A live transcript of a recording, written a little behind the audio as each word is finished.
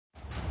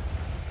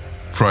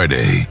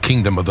Friday,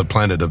 Kingdom of the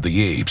Planet of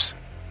the Apes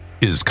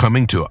is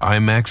coming to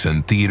IMAX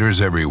and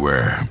theaters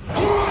everywhere.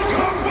 What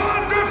a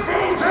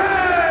wonderful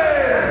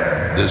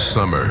day! This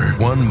summer,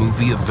 one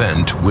movie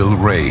event will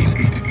reign.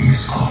 It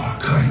is our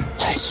time.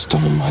 They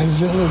stole my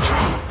village.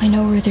 I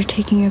know where they're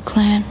taking your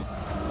clan.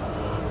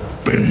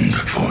 Bend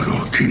for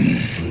your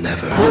king.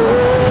 Never.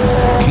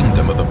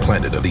 Kingdom of the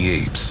Planet of the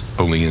Apes.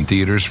 Only in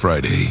theaters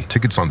Friday.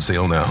 Tickets on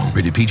sale now.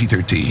 Rated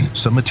PG-13.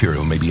 Some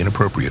material may be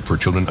inappropriate for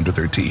children under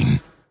 13.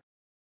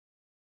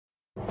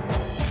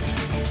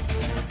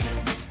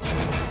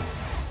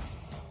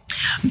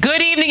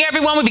 Good evening,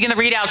 everyone. We begin the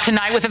readout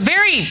tonight with a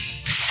very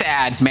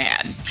sad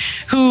man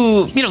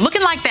who,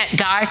 looking like that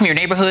guy from your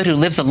neighborhood who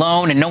lives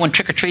alone and no one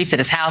trick-or-treats at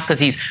his house because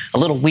he's a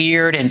little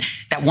weird. And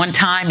that one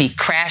time he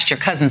crashed your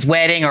cousin's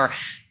wedding, or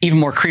even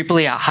more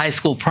creepily, a high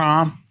school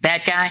prom.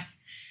 That guy.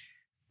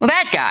 Well,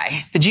 that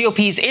guy, the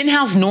GOP's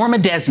in-house Norma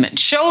Desmond,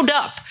 showed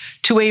up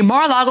to a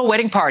Mar-a-Lago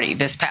wedding party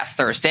this past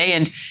Thursday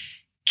and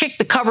kicked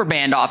the cover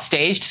band off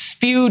stage to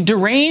spew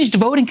deranged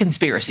voting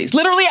conspiracies,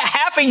 literally a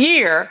half a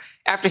year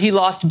after he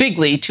lost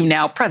bigly to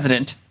now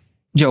President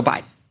Joe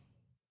Biden.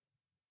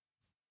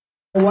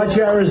 Watch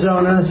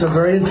Arizona. Some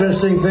very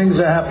interesting things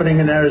are happening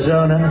in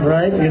Arizona,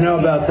 right? You know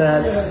about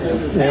that.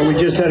 And we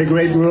just had a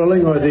great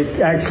ruling, or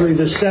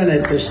the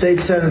Senate, the state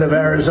Senate of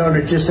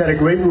Arizona just had a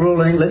great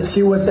ruling. Let's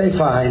see what they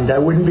find. I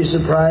wouldn't be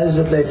surprised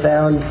if they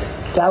found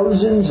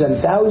thousands and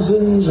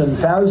thousands and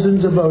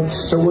thousands of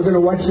votes. So we're going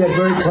to watch that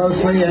very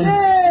closely. And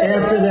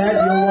after that,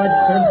 you'll watch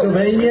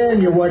Pennsylvania,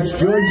 and you'll watch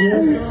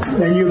Georgia,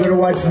 and you're going to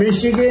watch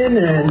Michigan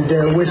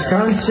and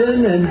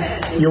Wisconsin,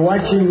 and you're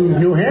watching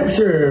New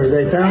Hampshire.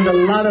 They found a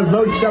lot of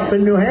votes up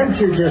in New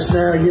Hampshire just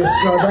now. You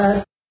saw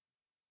that?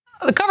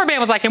 The cover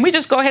band was like, can we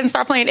just go ahead and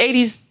start playing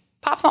 80s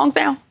pop songs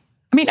now?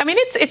 I mean,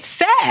 it's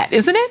sad,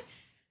 isn't it?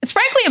 It's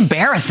frankly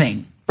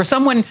embarrassing for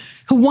someone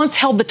who once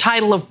held the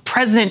title of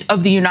President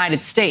of the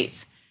United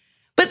States.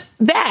 But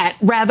that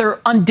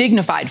rather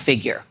undignified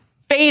figure,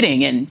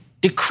 fading and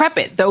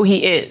decrepit though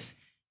he is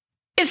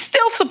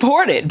still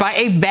supported by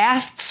a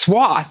vast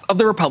swath of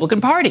the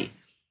Republican Party.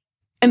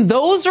 And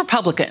those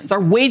Republicans are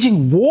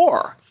waging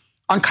war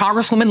on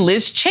Congresswoman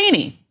Liz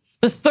Cheney,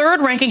 the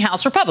third-ranking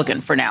House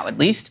Republican, for now at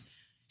least.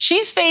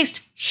 She's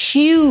faced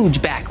huge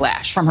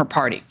backlash from her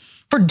party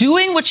for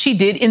doing what she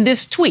did in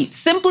this tweet,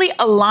 simply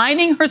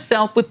aligning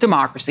herself with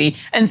democracy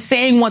and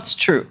saying what's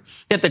true,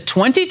 that the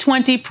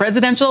 2020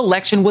 presidential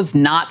election was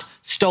not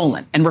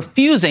stolen, and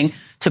refusing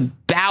to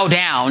bow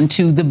down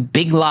to the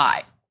big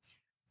lie.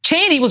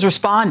 Cheney was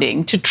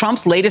responding to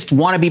Trump's latest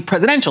wannabe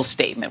presidential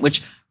statement,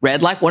 which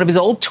read like one of his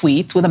old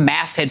tweets with a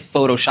masthead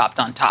photoshopped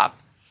on top.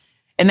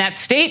 In that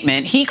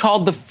statement, he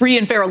called the free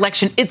and fair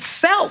election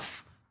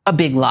itself a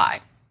big lie,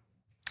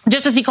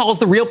 just as he calls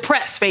the real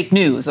press fake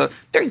news, or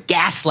very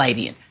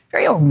gaslighty,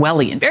 very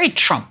Orwellian, very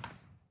Trump.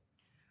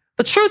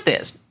 The truth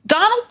is,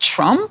 Donald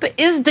Trump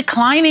is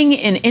declining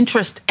in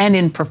interest and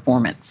in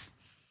performance.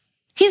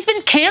 He's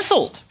been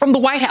canceled from the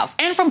White House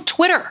and from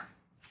Twitter.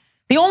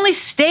 The only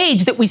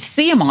stage that we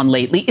see him on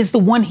lately is the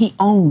one he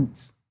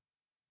owns.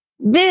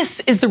 This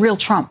is the real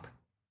Trump,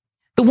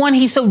 the one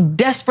he so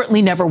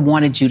desperately never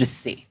wanted you to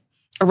see.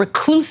 A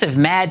reclusive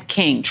mad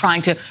king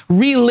trying to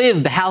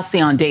relive the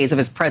halcyon days of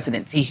his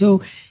presidency,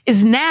 who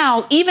is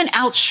now even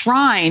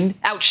outshined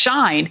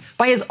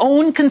by his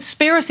own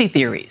conspiracy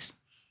theories,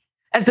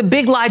 as the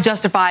big lie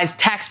justifies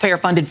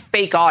taxpayer-funded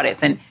fake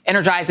audits and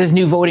energizes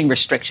new voting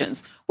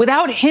restrictions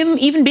without him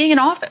even being in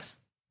office.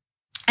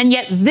 And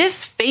yet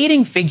this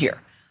fading figure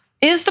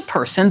is the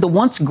person the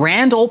once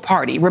grand old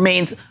party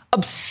remains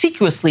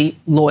obsequiously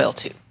loyal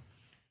to.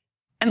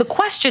 And the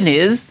question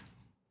is,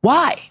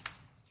 why?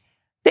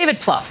 David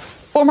Plouffe,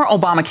 former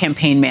Obama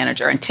campaign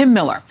manager, and Tim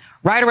Miller,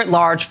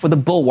 writer-at-large for The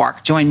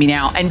Bulwark, join me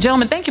now. And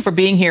gentlemen, thank you for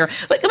being here.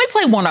 Let me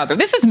play one other.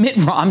 This is Mitt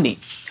Romney,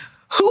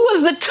 who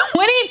was the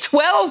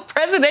 2012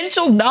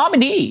 presidential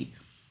nominee,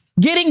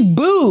 getting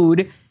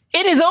booed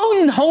in his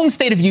own home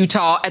state of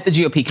Utah at the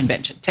GOP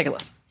convention. Take a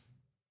listen.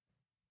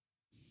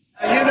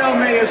 You know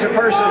me as a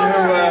person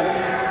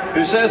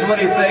who says what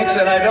he thinks,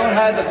 and I don't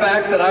hide the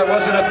fact that I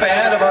wasn't a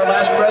fan of our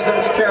last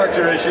president's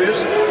character issues.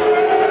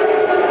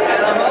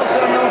 And I'm also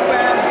no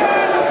fan.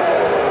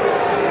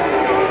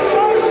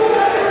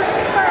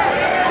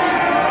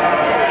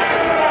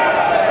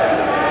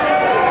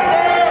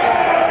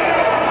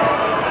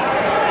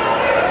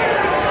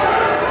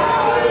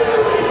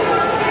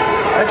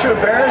 Aren't you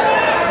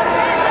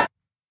embarrassed?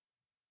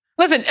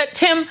 Listen,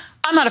 Tim,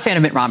 I'm not a fan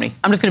of Mitt Romney.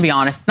 I'm just going to be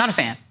honest. Not a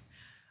fan.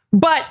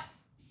 But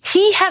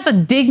he has a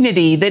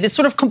dignity that is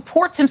sort of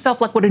comports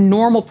himself like what a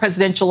normal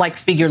presidential-like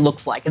figure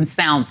looks like and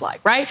sounds like,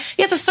 right?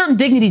 He has a certain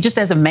dignity just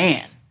as a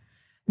man.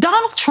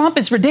 Donald Trump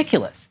is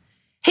ridiculous.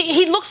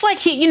 He looks like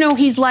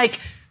he's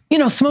like,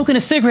 smoking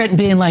a cigarette and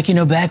being like,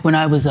 back when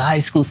I was a high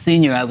school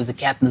senior, I was a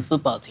captain of the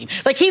football team.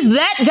 Like, he's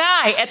that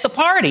guy at the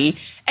party,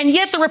 and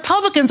yet the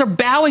Republicans are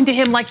bowing to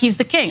him like he's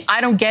the king.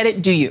 I don't get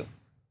it. Do you?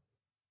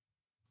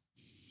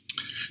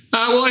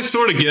 Well, I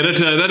sort of get it.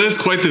 That is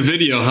quite the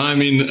video, huh? I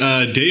mean,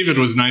 David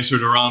was nicer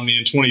to Romney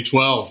in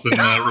 2012 than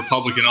the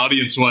Republican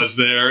audience was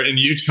there in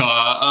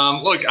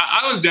Utah. Look,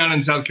 I was down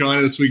in South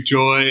Carolina this week,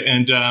 Joy,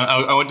 and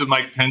I went to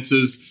Mike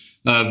Pence's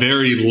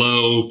very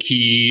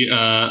low-key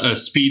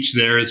speech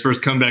there, his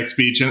first comeback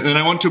speech. And then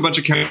I went to a bunch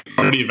of county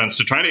party events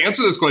to try to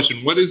answer this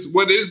question. What is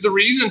the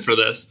reason for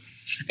this?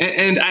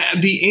 And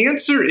the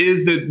answer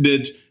is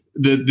that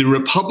the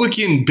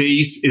Republican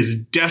base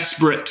is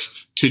desperate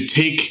to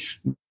take...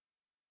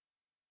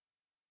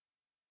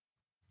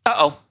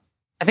 Uh-oh.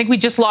 I think we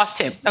just lost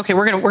Tim. Okay,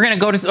 I'm gonna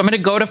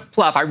go to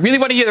Fluff. I really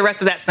want to hear the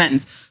rest of that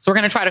sentence. So we're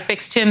gonna try to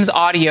fix Tim's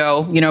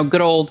audio. Good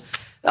old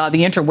the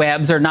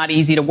interwebs are not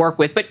easy to work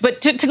with.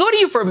 But to go to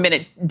you for a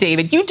minute,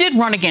 David, you did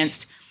run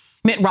against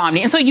Mitt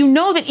Romney. And so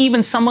that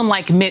even someone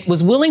like Mitt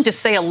was willing to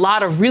say a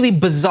lot of really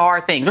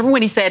bizarre things. Remember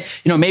when he said,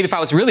 maybe if I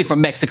was really from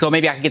Mexico,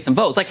 maybe I could get some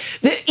votes. Like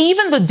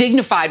even the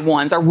dignified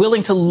ones are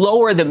willing to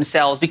lower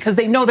themselves because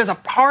they know there's a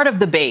part of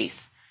the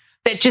base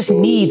that just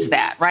needs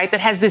that, right?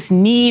 That has this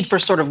need for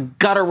sort of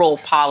guttural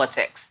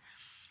politics.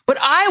 But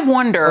I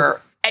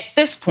wonder at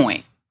this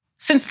point,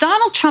 since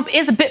Donald Trump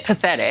is a bit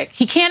pathetic,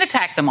 he can't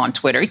attack them on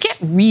Twitter. He can't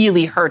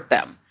really hurt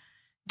them.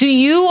 Do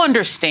you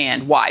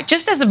understand why,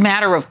 just as a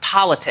matter of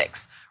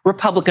politics,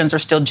 Republicans are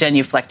still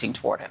genuflecting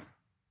toward him?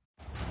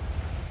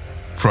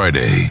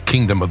 Friday,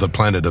 Kingdom of the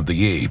Planet of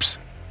the Apes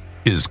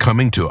is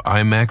coming to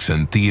IMAX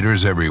and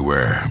theaters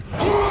everywhere.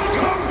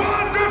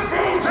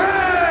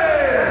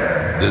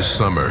 This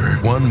summer,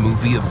 one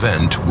movie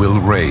event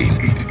will reign.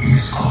 It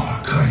is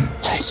our time.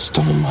 They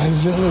stole my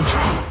village.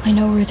 I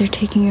know where they're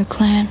taking your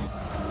clan.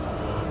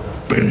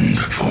 Bend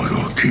for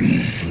your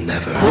king.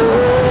 Never.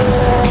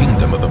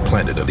 Kingdom of the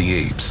Planet of the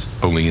Apes.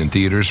 Only in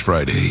theaters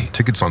Friday.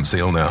 Tickets on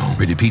sale now.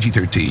 Rated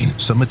PG-13.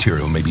 Some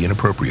material may be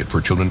inappropriate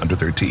for children under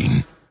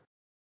 13.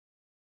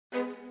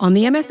 On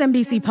the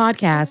MSNBC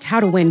podcast, How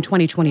to Win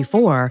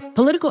 2024,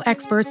 political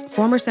experts,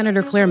 former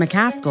Senator Claire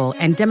McCaskill,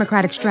 and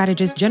Democratic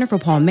strategist Jennifer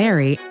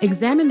Palmieri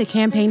examine the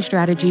campaign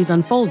strategies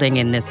unfolding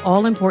in this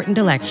all-important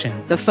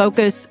election. The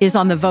focus is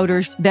on the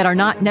voters that are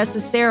not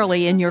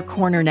necessarily in your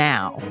corner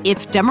now.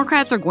 If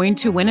Democrats are going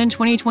to win in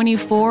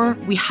 2024,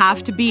 we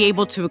have to be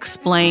able to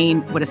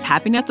explain what is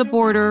happening at the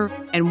border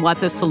and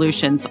what the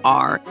solutions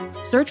are.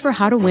 Search for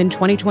How to Win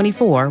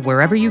 2024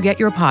 wherever you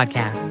get your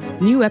podcasts.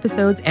 New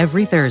episodes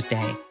every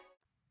Thursday.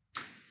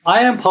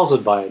 I am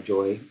puzzled by it,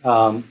 Joy.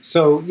 It's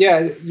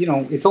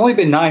only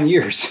been 9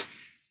 years,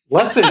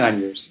 less than 9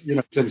 years,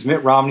 since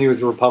Mitt Romney was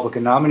the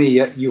Republican nominee,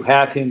 yet you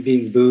have him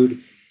being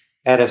booed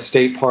at a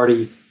state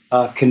party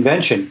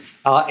convention.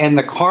 And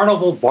the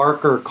carnival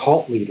barker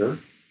cult leader,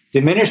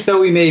 diminished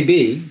though he may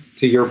be,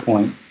 to your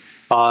point,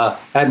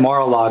 at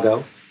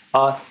Mar-a-Lago,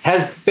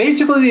 has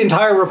basically the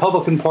entire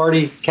Republican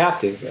Party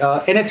captive,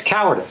 and it's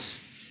cowardice.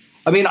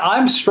 I mean,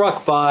 I'm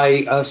struck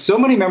by so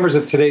many members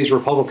of today's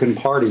Republican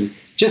Party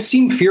just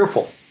seem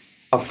fearful,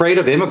 afraid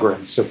of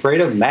immigrants,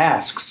 afraid of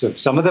masks,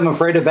 some of them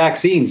afraid of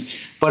vaccines.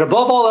 But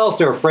above all else,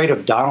 they're afraid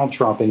of Donald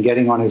Trump and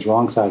getting on his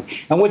wrong side.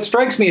 And what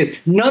strikes me is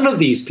none of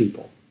these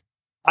people,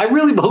 I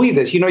really believe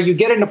this. You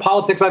get into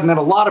politics. I've met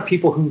a lot of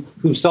people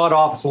who sought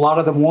office. A lot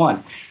of them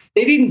won.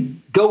 They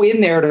didn't go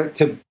in there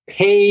to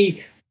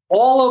pay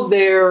all of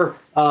their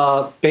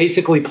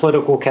basically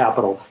political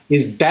capital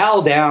is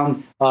bow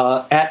down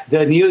at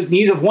the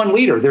knees of one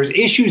leader. There's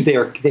issues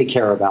there they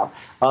care about.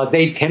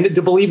 They tended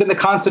to believe in the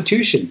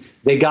Constitution.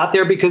 They got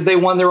there because they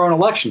won their own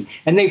election.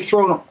 And they've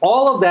thrown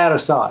all of that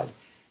aside.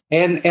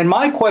 And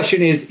my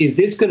question is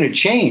this going to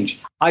change?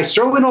 I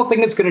certainly don't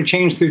think it's going to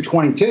change through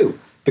 22,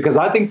 because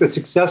I think the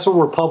successful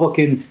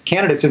Republican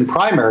candidates in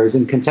primaries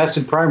and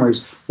contested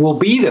primaries will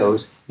be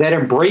those that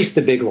embrace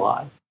the big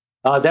lie.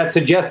 That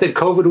suggests that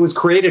COVID was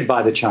created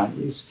by the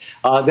Chinese,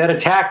 that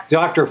attacked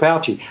Dr.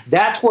 Fauci.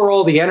 That's where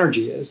all the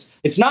energy is.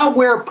 It's not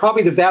where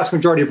probably the vast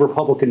majority of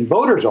Republican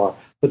voters are,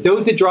 but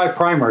those that drive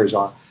primaries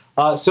are.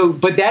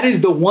 But that is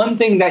the one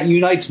thing that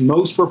unites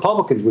most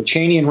Republicans, with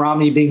Cheney and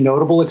Romney being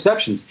notable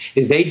exceptions,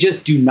 is they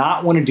just do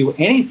not want to do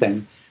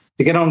anything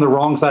to get on the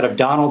wrong side of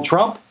Donald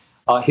Trump,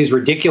 his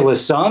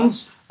ridiculous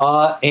sons,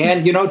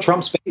 and,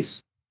 Trump's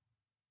base.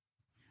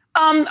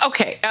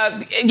 Okay.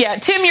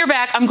 Tim, you're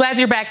back. I'm glad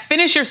you're back.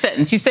 Finish your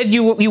sentence. You said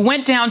you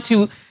went down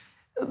to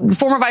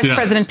former Vice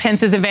President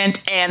Pence's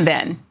event and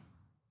then.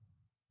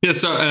 Yeah,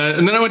 so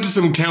and then I went to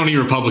some county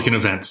Republican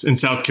events in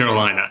South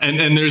Carolina.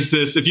 And there's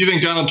this, if you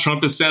think Donald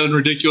Trump is sad and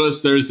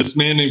ridiculous, there's this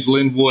man named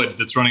Lynn Wood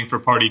that's running for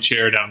party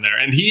chair down there.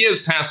 And he is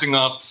passing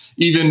off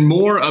even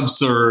more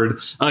absurd,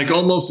 it's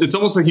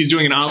almost like he's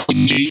doing an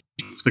Ali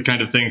the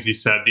kind of things he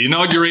said. The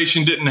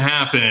inauguration didn't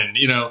happen.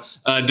 Joe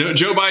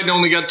Biden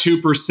only got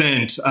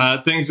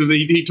 2%.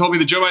 He told me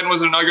that Joe Biden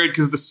wasn't inaugurated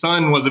because the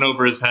sun wasn't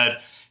over his head.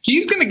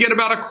 He's going to get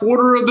about a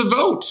quarter of the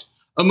vote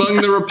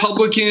among the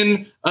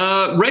Republican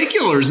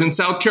regulars in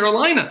South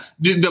Carolina.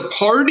 The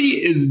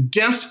party is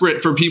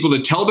desperate for people to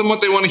tell them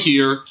what they want to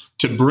hear,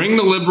 to bring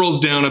the liberals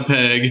down a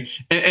peg.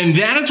 And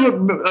that is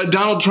what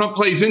Donald Trump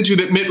plays into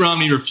that Mitt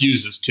Romney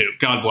refuses to.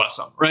 God bless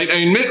him, right? I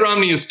mean, Mitt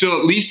Romney is still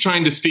at least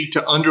trying to speak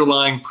to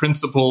underlying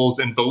principles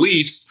and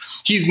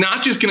beliefs. He's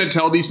not just going to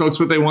tell these folks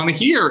what they want to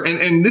hear.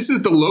 And this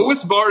is the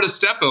lowest bar to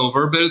step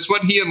over, but it's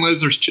what he and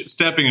Liz are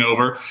stepping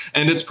over.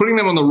 And it's putting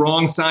them on the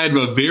wrong side of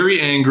a very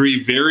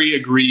angry, very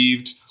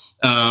aggrieved,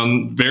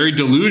 very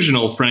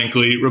delusional,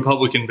 frankly,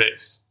 Republican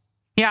base.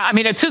 Yeah, I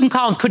mean, Susan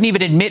Collins couldn't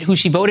even admit who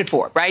she voted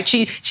for, right?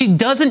 She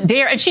doesn't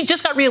dare, and she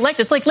just got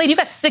reelected. It's like, lady, you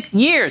got 6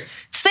 years.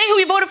 Say who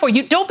you voted for.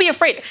 You don't be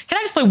afraid. Can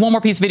I just play one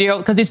more piece of video?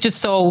 Because it's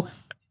just so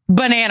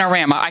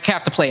banana-rama. I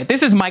have to play it.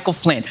 This is Michael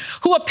Flynn,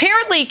 who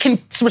apparently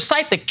can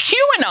recite the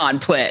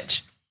QAnon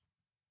pledge,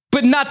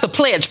 but not the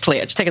pledge.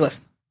 Take a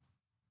listen.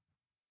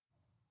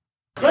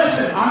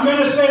 Listen, I'm going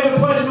to say the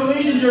Pledge of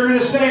Allegiance. You're going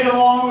to say it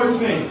along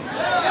with me. And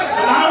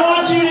I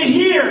want you to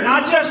hear,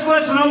 not just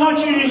listen, I want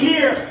you to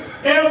hear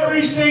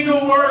every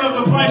single word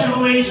of the Pledge of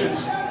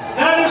Allegiance.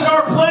 That is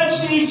our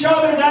pledge to each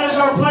other. That is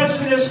our pledge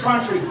to this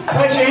country.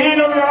 Place your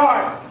hand over your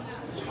heart.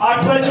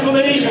 I pledge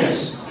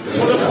allegiance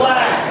to the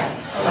flag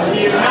of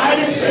the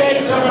United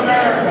States of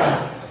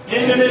America,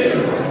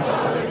 individual,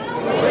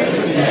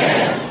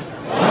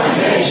 one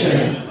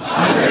nation,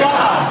 under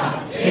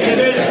God,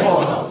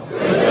 indivisible,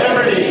 with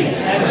liberty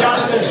and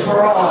justice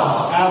for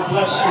all. God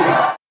bless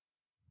you.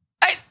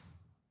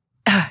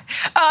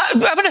 I'm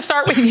going to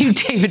start with you,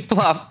 David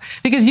Bluff,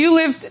 because you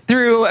lived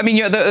through, I mean,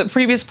 the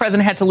previous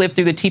president had to live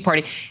through the Tea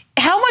Party.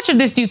 How much of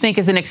this do you think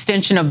is an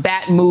extension of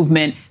that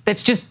movement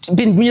that's just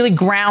been really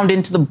ground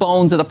into the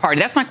bones of the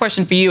party? That's my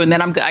question for you. And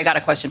then I got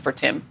a question for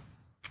Tim.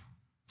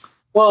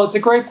 Well, it's a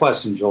great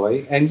question,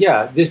 Joy. And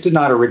yeah, this did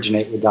not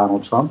originate with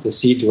Donald Trump. The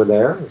seeds were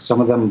there, some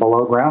of them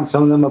below ground,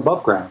 some of them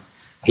above ground.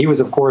 He was,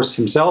 of course,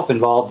 himself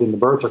involved in the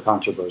birther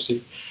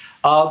controversy.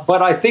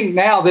 But I think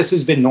now this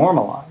has been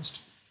normalized.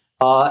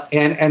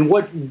 And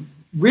what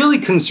really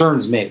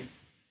concerns me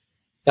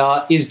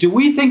is, do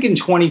we think in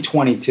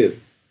 2022,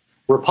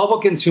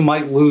 Republicans who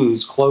might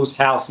lose close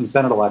House and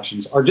Senate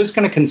elections are just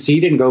going to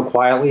concede and go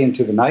quietly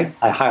into the night?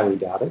 I highly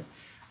doubt it.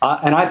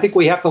 And I think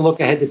we have to look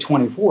ahead to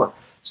 24.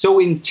 So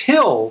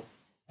until,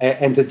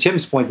 and to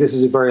Tim's point, this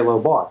is a very low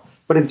bar,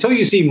 but until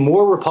you see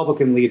more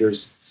Republican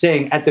leaders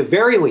saying, at the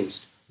very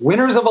least,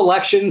 winners of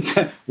elections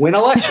win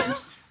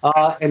elections.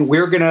 And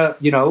we're going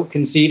to,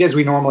 concede as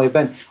we normally have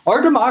been.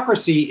 Our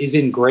democracy is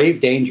in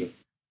grave danger.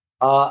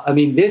 I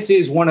mean, this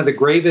is one of the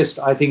gravest,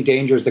 I think,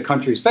 dangers the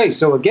country's faced.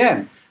 So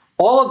again,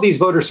 all of these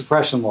voter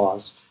suppression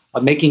laws,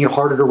 making it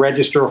harder to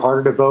register,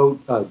 harder to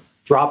vote,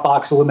 drop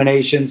box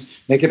eliminations,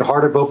 make it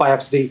harder to vote by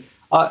absentee,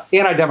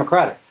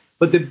 anti-democratic.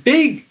 But the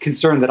big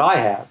concern that I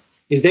have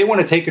is they want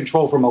to take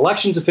control from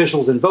elections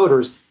officials and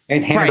voters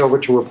and hand it over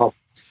to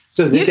Republicans,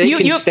 so that they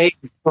can stay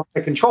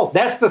in control.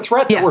 That's the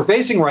threat that we're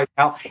facing right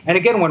now. And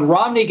again, when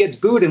Romney gets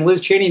booed and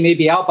Liz Cheney may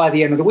be out by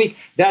the end of the week,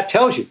 that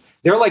tells you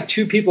they're like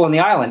two people on the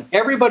island.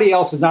 Everybody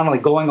else is not only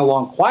going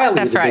along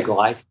quietly with the big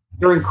lie,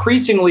 they're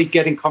increasingly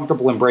getting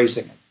comfortable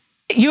embracing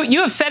it.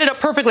 You have set it up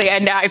perfectly.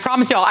 And I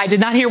promise y'all, I did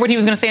not hear what he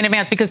was going to say in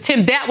advance, because,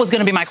 Tim, that was going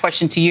to be my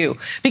question to you.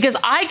 Because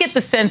I get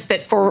the sense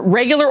that for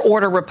regular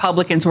order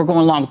Republicans who are going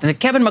along with the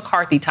Kevin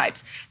McCarthy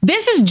types,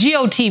 this is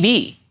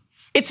GOTV.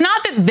 It's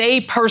not that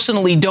they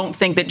personally don't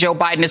think that Joe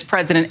Biden is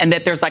president and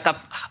that there's like a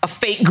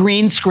fake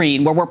green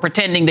screen where we're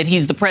pretending that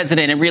he's the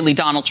president and really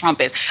Donald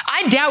Trump is.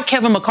 I doubt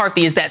Kevin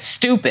McCarthy is that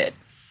stupid.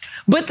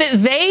 But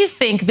that they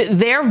think that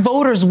their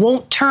voters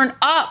won't turn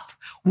up,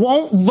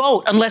 won't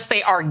vote unless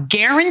they are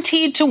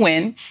guaranteed to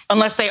win,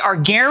 unless they are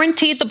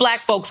guaranteed the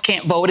black folks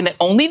can't vote and that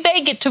only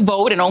they get to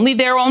vote and only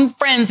their own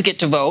friends get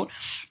to vote.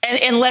 And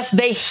unless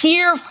they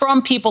hear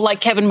from people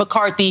like Kevin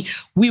McCarthy,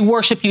 we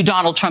worship you,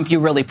 Donald Trump,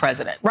 you're really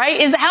president,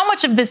 right? How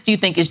much of this do you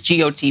think is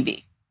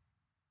GOTV?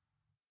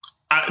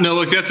 No,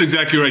 look, that's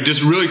exactly right.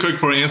 Just really quick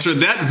before I answer,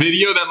 that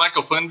video, that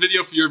Michael Flynn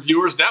video for your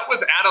viewers, that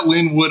was at a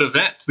Linwood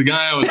event, the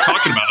guy I was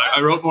talking about.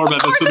 I wrote more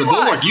about this for the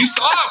Bulwark. You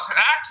saw how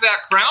packed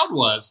that crowd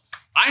was.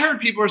 I heard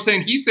people are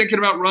saying he's thinking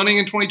about running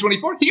in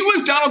 2024. He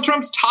was Donald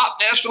Trump's top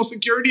national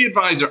security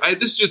advisor.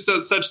 This is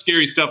just such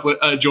scary stuff,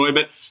 Joy.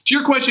 But to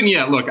your question,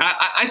 yeah, look,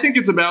 I think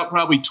it's about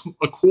probably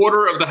a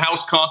quarter of the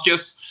House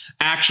caucus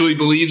actually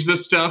believes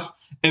this stuff.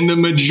 And the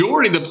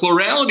majority, the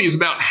plurality is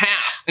about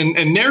half.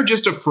 And they're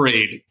just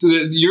afraid.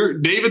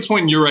 David's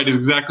point, and you're right, is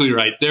exactly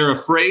right. They're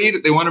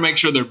afraid. They want to make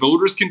sure their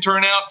voters can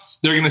turn out.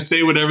 They're going to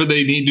say whatever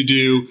they need to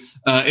do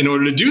in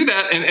order to do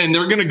that. And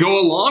they're going to go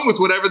along with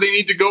whatever they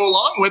need to go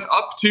along with,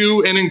 up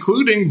to and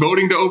including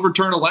voting to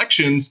overturn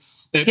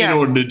elections in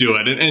order to do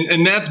it.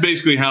 And that's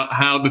basically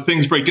how the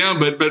things break down.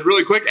 But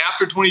really quick,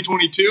 after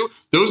 2022,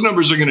 those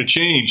numbers are going to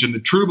change. And the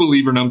true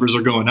believer numbers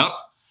are going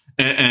up.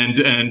 And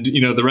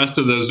the rest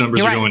of those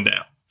numbers are going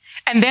down.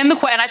 And then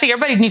and I think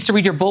everybody needs to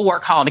read your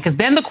Bulwark column, because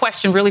then the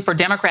question really for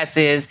Democrats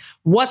is,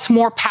 what's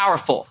more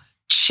powerful,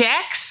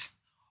 checks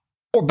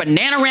or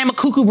banana-rama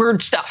cuckoo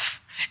bird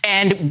stuff?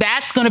 And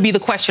that's going to be the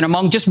question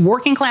among just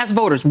working class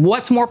voters.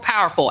 What's more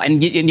powerful?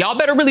 And y'all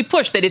better really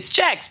push that it's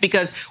checks,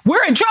 because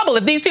we're in trouble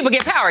if these people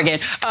get power again.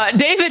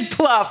 David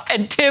Plouffe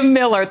and Tim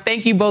Miller,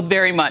 thank you both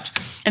very much.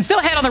 And still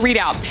ahead on the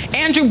readout,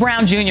 Andrew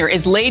Brown Jr.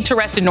 is laid to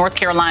rest in North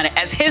Carolina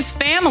as his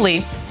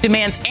family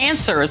demands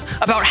answers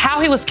about how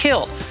he was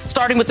killed,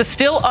 starting with the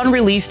still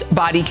unreleased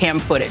body cam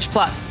footage.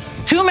 Plus,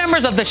 2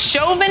 members of the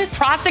Chauvin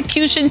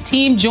prosecution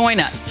team join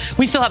us.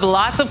 We still have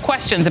lots of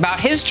questions about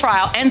his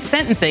trial and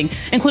sentencing,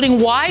 including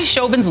why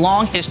Chauvin's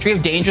long history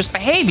of dangerous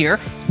behavior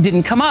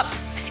didn't come up.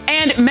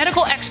 And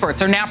medical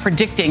experts are now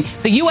predicting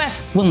the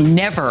U.S. will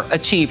never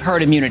achieve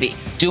herd immunity,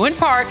 due in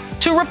part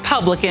to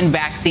Republican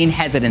vaccine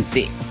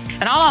hesitancy.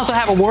 And I'll also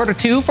have a word or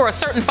two for a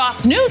certain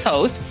Fox News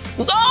host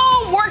who's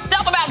all worked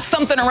up about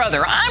something or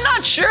other. I'm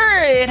not sure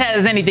it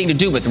has anything to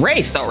do with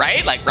race, though,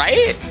 right?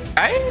 Right?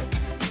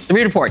 The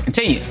Reid Report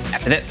continues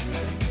after this.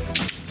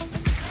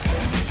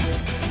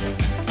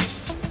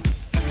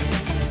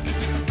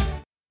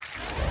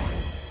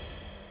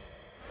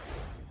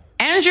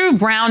 Andrew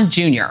Brown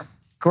Jr.,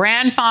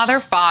 grandfather,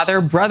 father,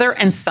 brother,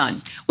 and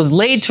son, was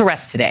laid to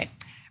rest today.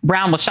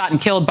 Brown was shot and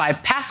killed by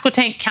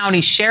Pasquotank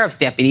County Sheriff's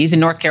deputies in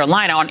North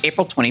Carolina on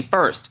April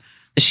 21st.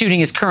 The shooting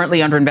is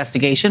currently under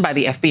investigation by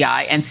the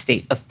FBI and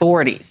state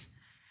authorities.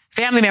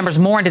 Family members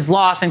mourned his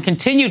loss and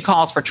continued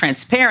calls for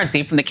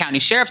transparency from the county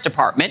sheriff's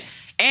department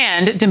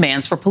and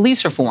demands for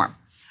police reform.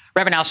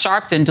 Reverend Al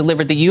Sharpton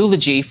delivered the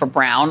eulogy for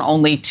Brown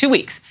only 2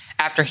 weeks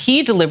after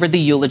he delivered the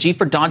eulogy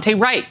for Daunte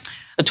Wright,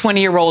 a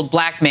 20-year-old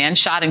black man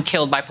shot and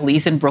killed by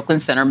police in Brooklyn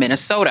Center,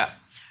 Minnesota.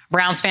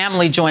 Brown's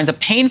family joins a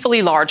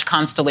painfully large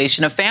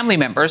constellation of family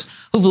members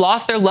who've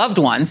lost their loved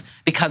ones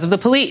because of the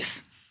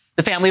police.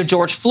 The family of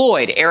George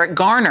Floyd, Eric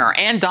Garner,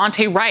 and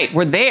Daunte Wright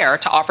were there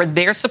to offer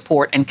their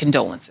support and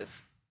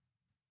condolences.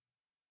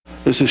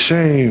 It's a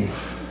shame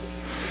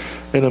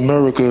in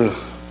America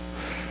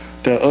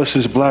that us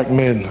as black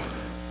men,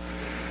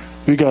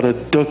 we gotta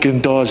duck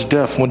and dodge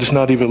death when it's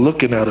not even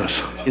looking at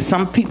us.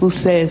 Some people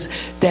says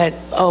that,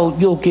 oh,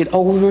 you'll get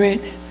over it,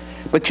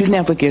 but you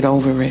never get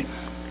over it.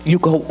 You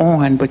go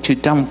on, but you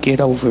don't get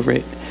over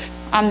it.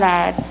 I'm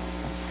mad.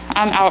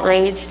 I'm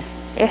outraged.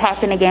 It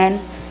happened again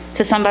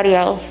to somebody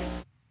else.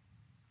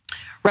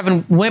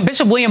 Reverend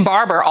Bishop William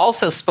Barber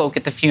also spoke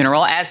at the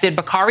funeral, as did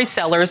Bakari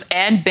Sellers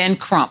and Ben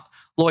Crump,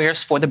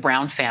 lawyers for the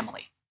Brown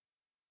family.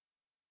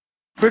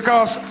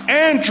 Because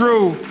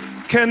Andrew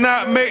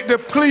cannot make the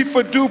plea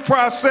for due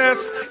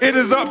process, it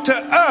is up to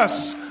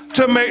us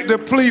to make the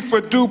plea for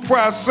due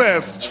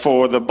process.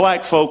 For the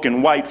black folk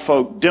and white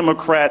folk,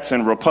 Democrats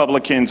and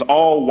Republicans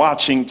all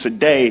watching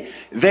today,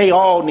 they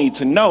all need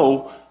to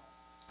know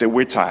that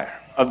we're tired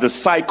of the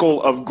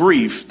cycle of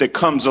grief that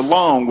comes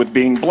along with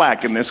being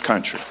black in this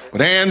country.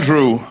 But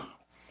Andrew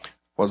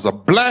was a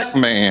black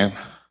man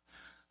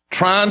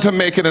trying to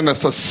make it in a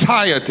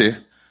society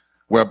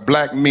where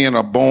black men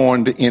are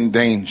born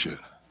endangered.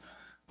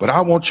 But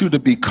I want you to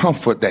be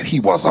comforted that he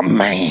was a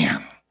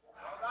man.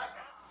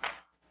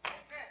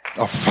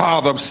 A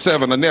father of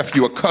 7, a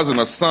nephew, a cousin,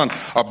 a son,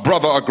 a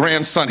brother, a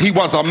grandson. He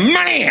was a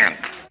man.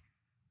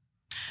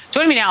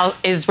 Joining me now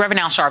is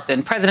Reverend Al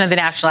Sharpton, president of the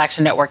National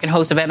Action Network and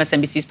host of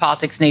MSNBC's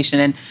Politics Nation.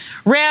 And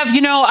Rev,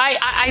 you know,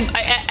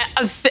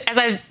 as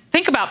I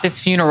think about this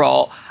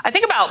funeral, I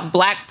think about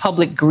black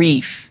public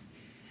grief.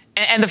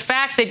 And the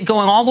fact that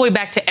going all the way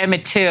back to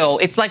Emmett Till,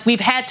 it's like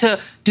we've had to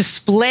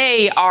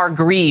display our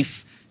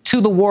grief to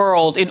the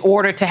world in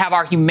order to have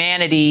our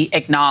humanity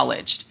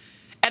acknowledged.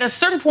 At a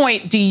certain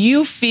point, do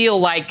you feel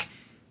like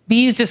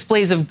these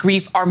displays of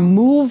grief are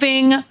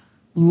moving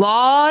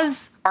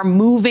laws, are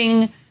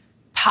moving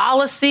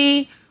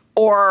policy,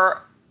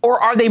 or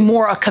are they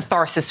more a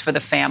catharsis for the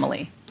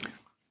family?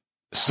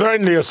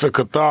 Certainly it's a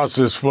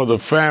catharsis for the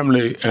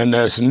family, and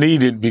that's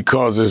needed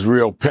because there's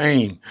real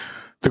pain.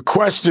 The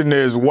question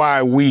is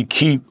why we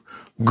keep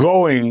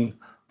going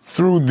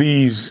through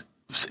these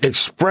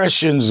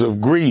expressions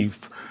of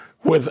grief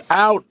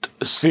without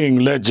seeing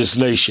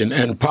legislation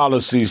and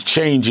policies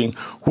changing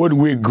what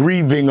we're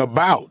grieving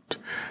about.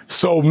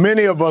 So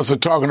many of us are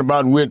talking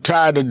about we're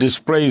tired of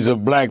displays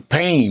of black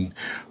pain,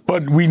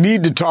 but we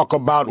need to talk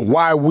about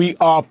why we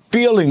are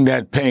feeling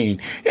that pain.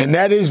 And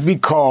that is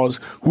because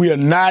we are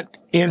not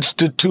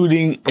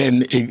instituting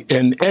and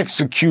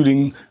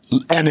executing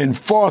and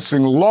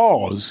enforcing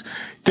laws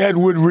that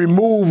would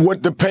remove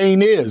what the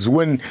pain is.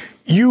 When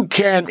you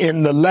can,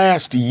 in the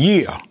last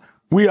year,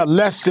 we are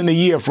less than a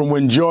year from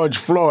when George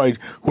Floyd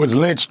was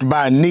lynched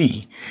by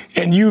knee.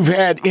 And you've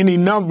had any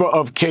number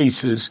of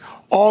cases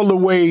all the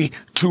way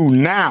to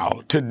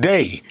now,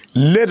 today,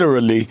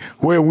 literally,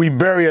 where we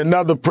bury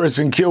another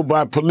person killed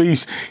by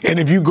police. And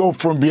if you go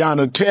from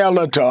Breonna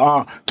Taylor to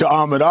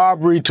Ahmaud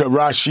Arbery to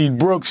Rashid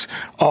Brooks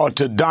or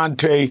to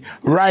Daunte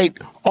Wright,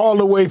 all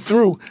the way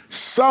through,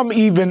 some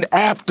even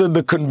after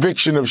the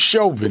conviction of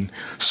Chauvin.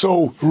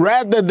 So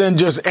rather than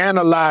just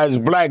analyze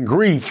black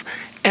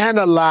grief,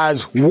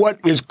 analyze what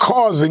is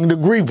causing the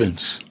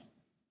grievance.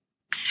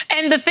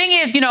 And the thing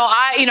is,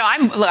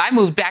 I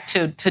moved back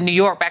to New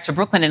York, back to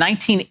Brooklyn in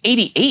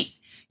 1988.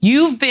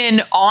 You've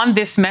been on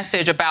this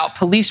message about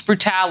police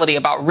brutality,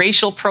 about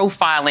racial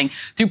profiling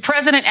through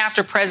president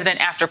after president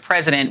after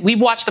president. We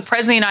watched the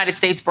president of the United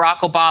States, Barack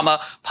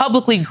Obama,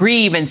 publicly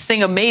grieve and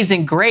sing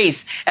Amazing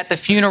Grace at the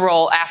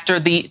funeral after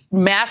the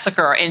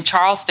massacre in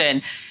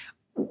Charleston.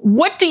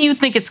 What do you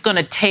think it's going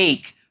to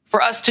take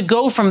for us to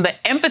go from the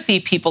empathy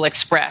people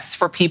express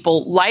for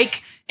people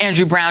like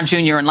Andrew Brown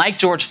Jr. and like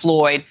George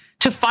Floyd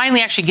to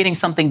finally actually getting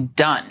something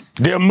done?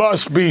 There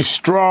must be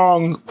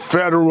strong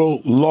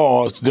federal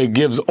laws that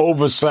gives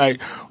oversight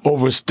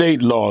over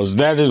state laws.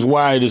 That is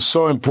why it is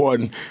so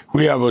important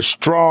we have a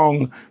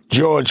strong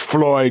George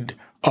Floyd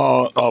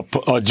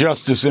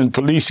Justice in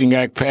Policing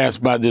Act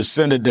passed by the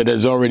Senate that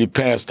has already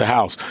passed the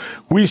House.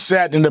 We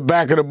sat in the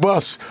back of the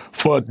bus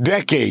for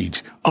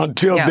decades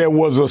until there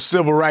was a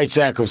Civil Rights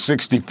Act of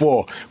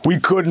 64. We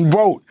couldn't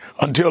vote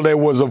until there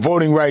was a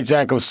Voting Rights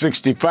Act of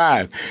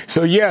 65.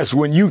 So yes,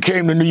 when you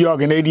came to New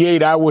York in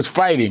 88, I was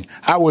fighting.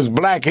 I was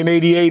black in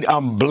 88.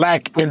 I'm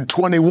black in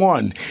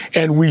 21.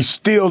 And we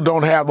still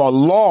don't have a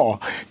law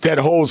that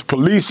holds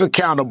police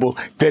accountable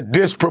that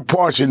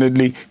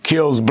disproportionately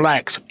kills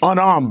blacks,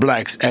 unarmed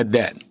blacks at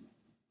that.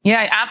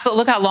 Yeah, absolutely.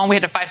 Look how long we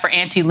had to fight for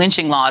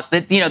anti-lynching laws.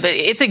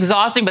 It's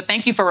exhausting, but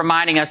thank you for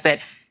reminding us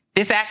that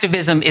this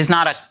activism is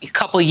not a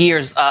couple of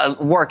years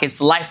work.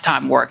 It's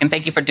lifetime work. And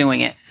thank you for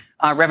doing it.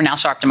 Reverend Al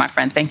Sharpton, my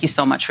friend, thank you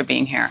so much for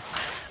being here.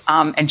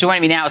 And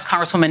joining me now is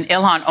Congresswoman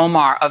Ilhan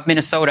Omar of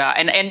Minnesota.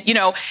 And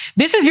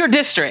this is your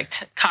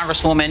district,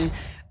 Congresswoman.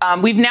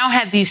 We've now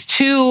had these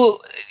two,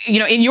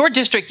 in your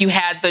district, you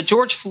had the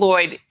George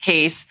Floyd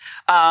case.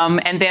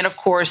 And then, of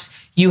course,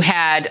 you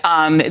had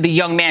the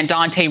young man,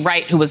 Daunte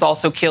Wright, who was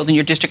also killed in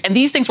your district. And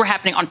these things were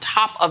happening on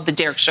top of the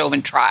Derek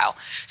Chauvin trial.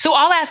 So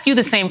I'll ask you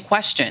the same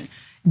question.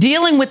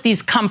 Dealing with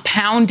these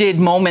compounded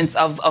moments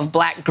of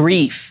black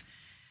grief,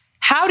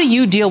 how do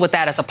you deal with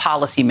that as a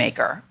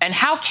policymaker? And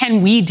how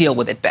can we deal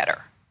with it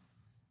better?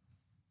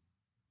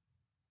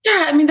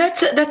 Yeah, I mean,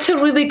 that's a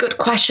really good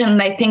question.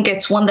 And I think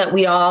it's one that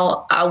we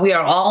are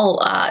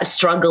all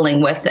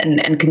struggling with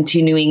and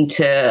continuing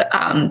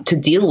to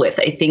deal with.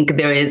 I think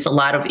there is a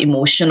lot of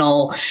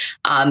emotional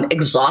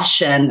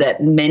exhaustion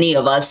that many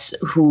of us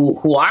who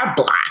are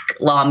Black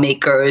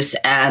lawmakers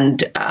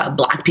and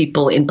Black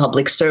people in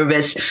public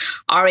service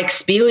are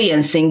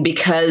experiencing,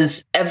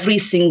 because every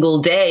single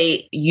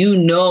day,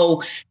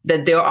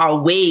 that there are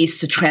ways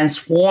to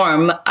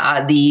transform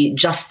the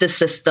justice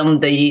system,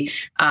 the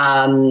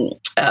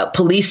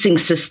policing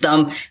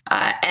system,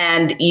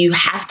 and you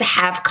have to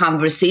have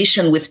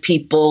conversation with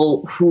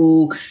people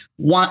who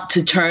want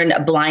to turn a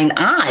blind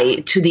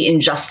eye to the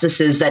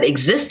injustices that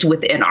exist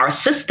within our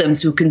systems,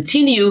 who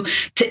continue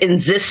to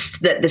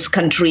insist that this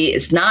country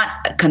is not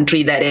a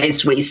country that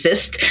is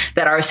racist,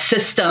 that our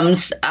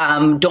systems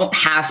don't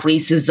have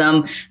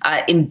racism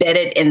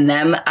embedded in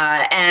them,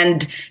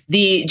 and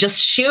the just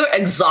sheer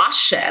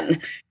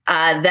exhaustion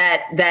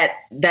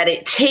that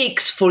it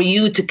takes for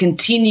you to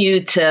continue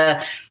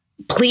to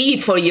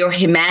plead for your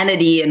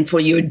humanity and for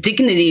your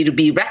dignity to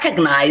be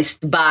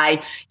recognized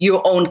by your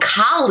own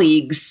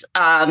colleagues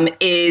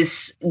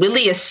is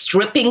really a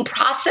stripping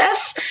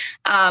process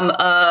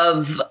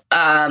of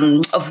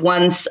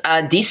one's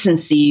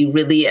decency,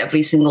 really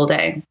every single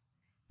day.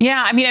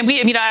 Yeah,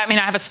 I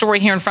have a story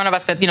here in front of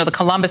us that, the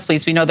Columbus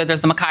police, we know that there's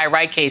the Ma'Khia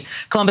Wright case.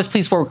 Columbus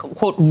police were,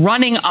 quote,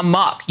 running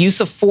amok,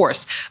 use of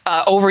force,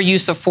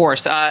 overuse of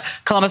force.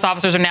 Columbus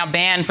officers are now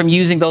banned from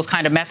using those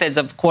kind of methods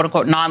of, quote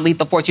unquote,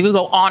 non-lethal force. You could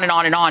go on and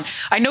on and on.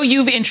 I know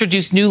you've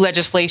introduced new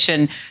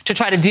legislation to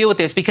try to deal with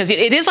this, because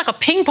it is like a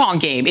ping pong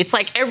game. It's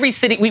like every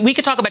city, we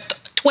could talk about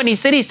 20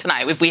 cities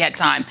tonight if we had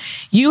time.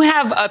 You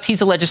have a piece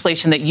of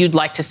legislation that you'd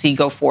like to see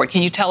go forward.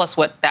 Can you tell us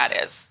what that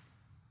is?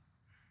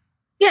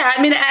 Yeah,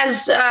 I mean,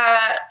 as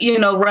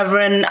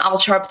Reverend Al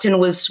Sharpton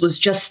was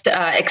just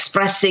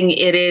expressing,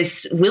 it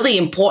is really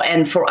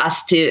important for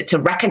us to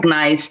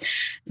recognize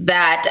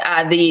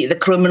that the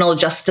criminal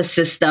justice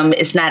system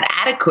is not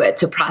adequate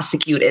to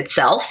prosecute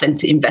itself and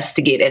to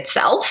investigate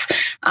itself.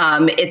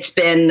 It's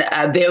been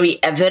very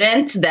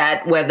evident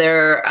that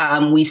whether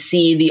we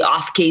see the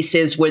off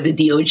cases where the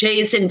DOJ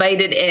is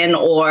invited in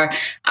or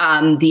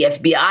the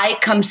FBI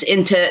comes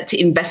in to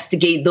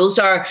investigate, those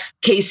are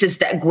cases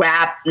that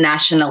grab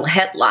national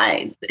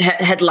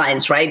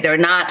headlines, right? They're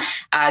not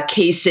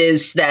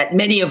cases that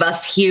many of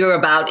us hear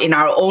about in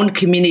our own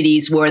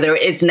communities where there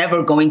is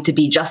never going to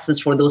be justice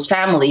for those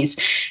families.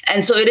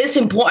 And so it is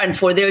important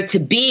for there to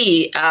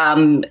be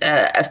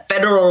a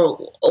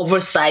federal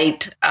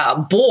oversight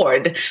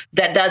board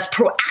that does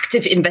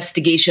proactive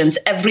investigations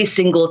every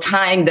single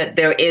time that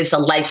there is a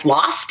life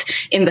lost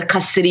in the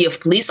custody of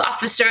police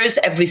officers,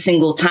 every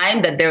single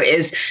time that there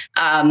is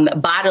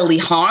bodily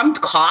harm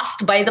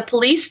caused by the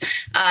police,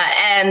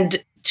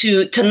 and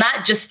to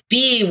not just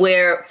be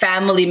where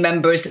family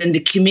members in the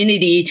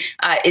community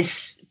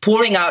is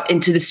pouring out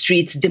into the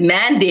streets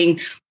demanding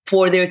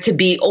for there to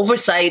be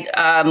oversight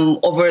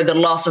over the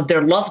loss of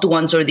their loved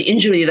ones or the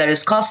injury that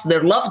is caused to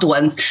their loved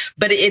ones.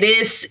 But it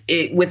is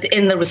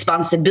within the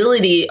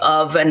responsibility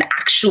of an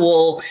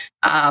actual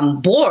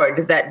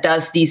board that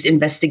does these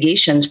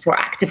investigations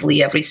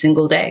proactively every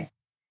single day.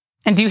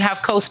 And do you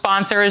have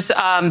co-sponsors?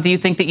 Do you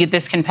think that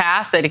this can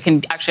pass, that it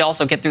can actually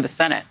also get through the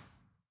Senate?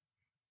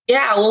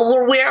 Yeah, well,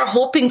 what we are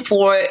hoping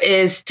for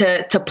is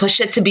to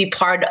push it to be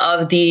part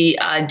of the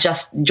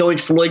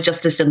George Floyd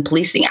Justice and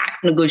Policing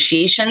Act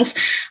negotiations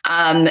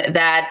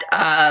that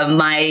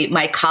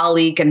my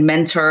colleague and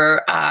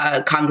mentor,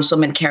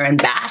 Congresswoman Karen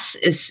Bass,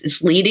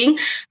 is leading.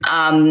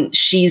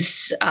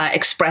 She's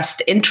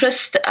expressed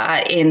interest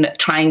in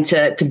trying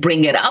to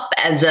bring it up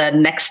as a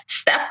next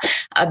step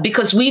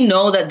because we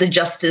know that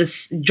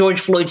the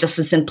George Floyd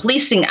Justice and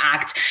Policing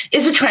Act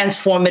is a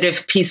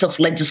transformative piece of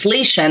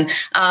legislation,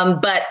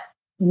 but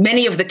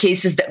many of the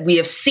cases that we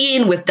have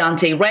seen with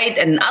Daunte Wright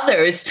and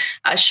others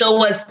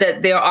show us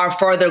that there are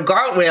further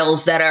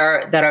guardrails that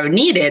are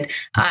needed.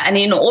 And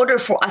in order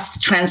for us to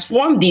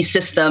transform these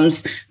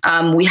systems,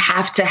 we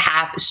have to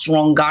have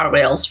strong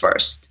guardrails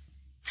first.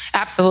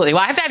 Absolutely.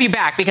 Well, I have to have you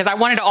back because I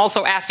wanted to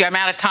also ask you, I'm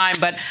out of time,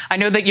 but I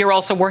know that you're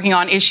also working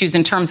on issues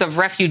in terms of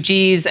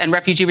refugees and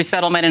refugee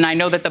resettlement. And I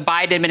know that the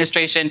Biden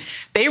administration,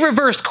 they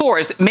reversed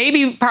course,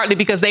 maybe partly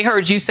because they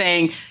heard you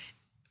saying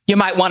you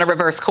might want to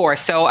reverse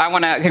course. So I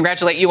want to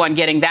congratulate you on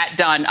getting that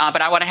done.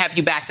 But I want to have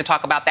you back to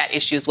talk about that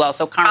issue as well.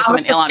 So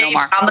Congresswoman Ilhan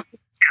Omar.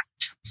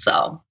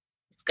 So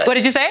it's good. What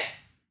did you say?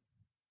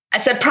 I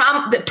said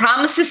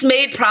promises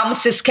made,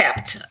 promises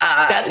kept.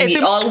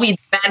 All we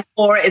demand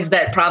for is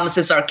that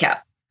promises are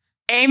kept.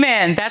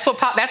 Amen. That's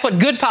what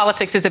good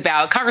politics is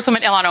about. Congresswoman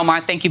Ilhan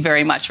Omar, thank you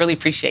very much. Really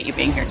appreciate you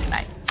being here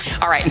tonight.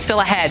 All right, and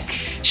still ahead.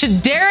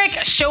 Should Derek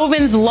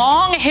Chauvin's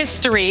long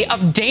history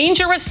of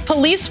dangerous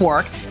police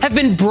work have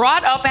been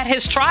brought up at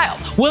his trial?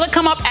 Will it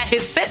come up at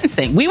his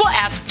sentencing? We will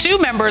ask two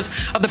members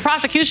of the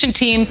prosecution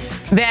team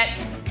that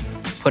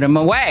put him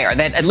away, or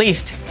that at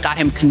least got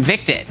him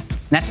convicted.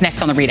 And that's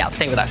next on The Readout.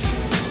 Stay with us.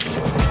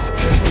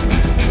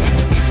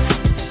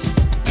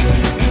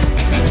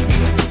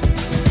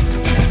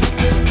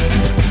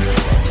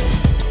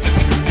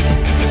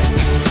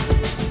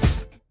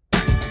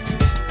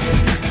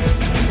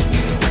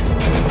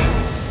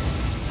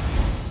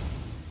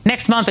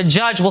 Next month, a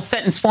judge will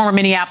sentence former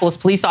Minneapolis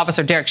police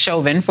officer Derek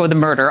Chauvin for the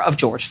murder of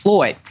George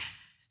Floyd.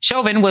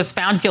 Chauvin was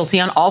found guilty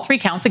on all 3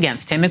 counts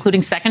against him,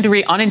 including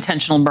second-degree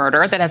unintentional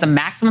murder that has a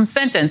maximum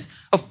sentence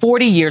of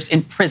 40 years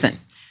in prison.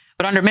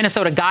 But under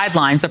Minnesota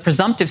guidelines, the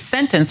presumptive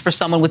sentence for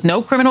someone with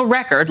no criminal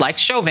record, like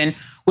Chauvin,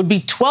 would be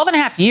 12 and a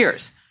half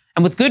years.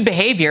 And with good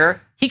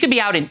behavior, he could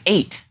be out in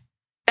 8.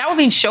 That would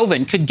mean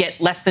Chauvin could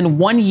get less than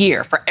 1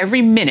 year for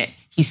every minute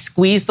he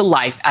squeezed the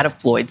life out of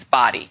Floyd's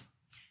body.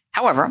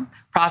 However,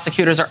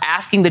 prosecutors are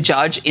asking the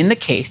judge in the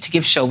case to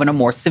give Chauvin a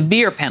more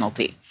severe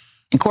penalty.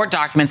 In court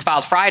documents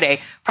filed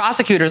Friday,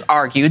 prosecutors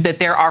argued that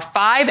there are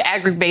 5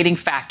 aggravating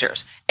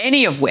factors,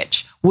 any of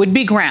which would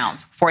be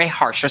grounds for a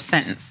harsher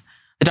sentence.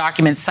 The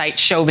documents cite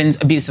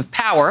Chauvin's abuse of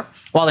power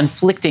while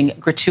inflicting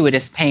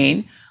gratuitous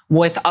pain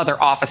with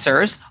other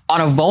officers on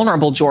a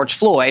vulnerable George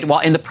Floyd while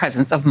in the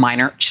presence of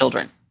minor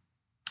children.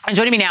 And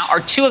joining me now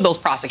are 2 of those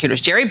prosecutors,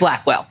 Jerry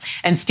Blackwell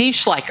and Steve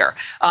Schleicher,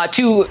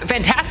 2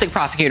 fantastic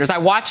prosecutors. I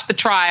watched the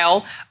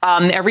trial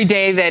every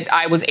day that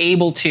I was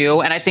able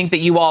to, and I think that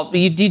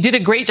you did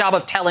a great job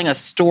of telling a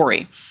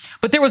story.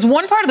 But there was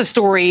one part of the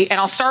story, and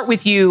I'll start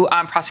with you,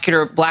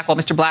 Prosecutor Blackwell,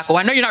 Mr. Blackwell.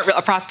 I know you're not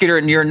a prosecutor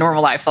in your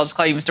normal life, so I'll just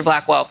call you Mr.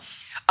 Blackwell.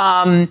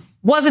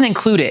 Wasn't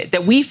included,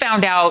 that we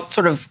found out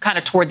sort of kind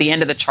of toward the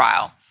end of the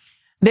trial,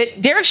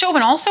 that Derek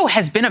Chauvin also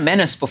has been a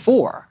menace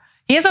before.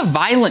 He has a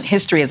violent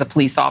history as a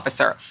police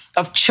officer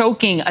of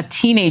choking a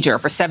teenager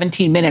for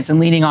 17 minutes and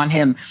leaning on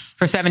him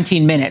for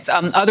 17 minutes.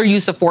 Other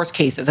use of force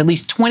cases, at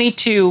least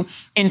 22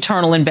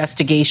 internal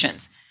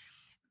investigations.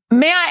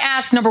 May I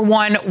ask, number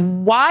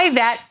one, why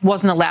that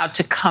wasn't allowed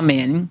to come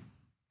in?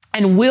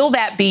 And will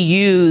that be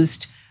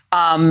used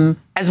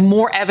as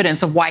more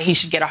evidence of why he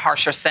should get a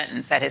harsher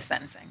sentence at his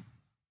sentencing?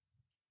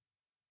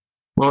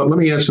 Well, let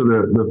me answer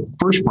the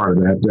first part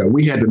of that.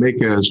 We had to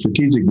make a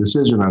strategic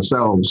decision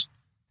ourselves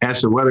as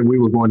to whether we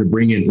were going to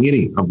bring in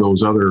any of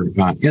those other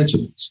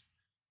incidents.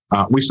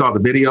 We saw the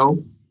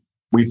video.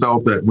 We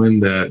felt that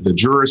when the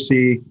jurors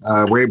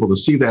were able to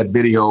see that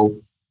video,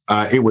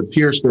 it would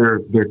pierce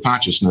their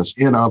consciousness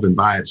in of and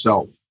by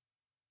itself.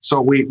 So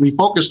we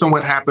focused on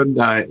what happened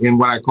in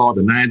what I call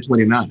the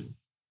 929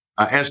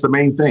 as the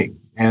main thing.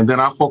 And then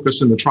our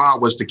focus in the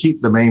trial was to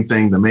keep the main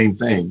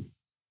thing,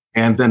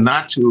 and then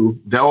not to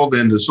delve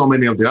into so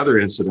many of the other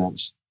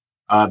incidents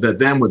that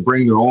then would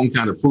bring their own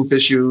kind of proof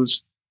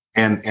issues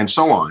and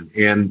so on,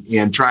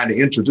 and trying to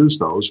introduce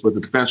those where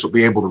the defense will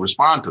be able to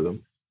respond to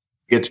them.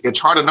 It's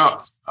hard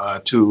enough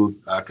to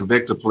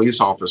convict a police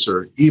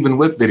officer, even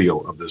with video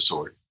of this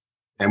sort.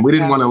 And we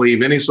didn't want to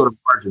leave any sort of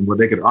margin where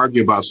they could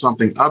argue about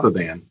something other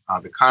than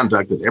the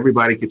conduct that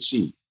everybody could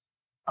see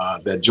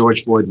that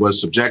George Floyd was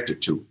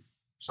subjected to.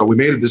 So we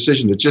made a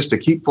decision to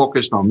keep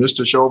focused on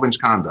Mr. Chauvin's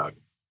conduct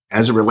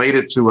as it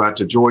related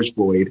to George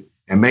Floyd,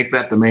 and make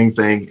that the main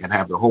thing and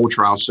have the whole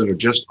trial centered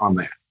just on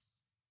that.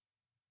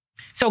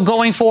 So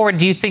going forward,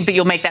 do you think that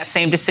you'll make that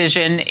same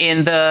decision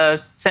in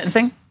the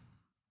sentencing?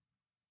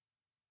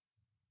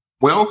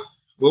 Well,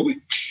 will we?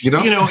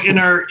 In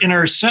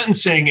our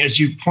sentencing, as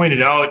you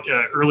pointed out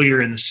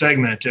earlier in the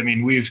segment, I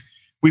mean, we've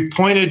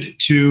pointed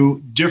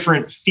to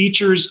different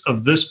features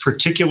of this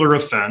particular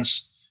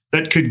offense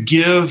that could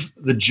give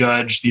the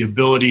judge the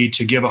ability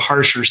to give a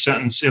harsher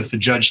sentence if the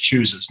judge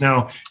chooses.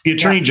 Now, the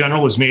Attorney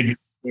General has made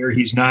clear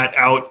he's not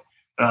out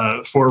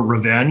for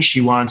revenge.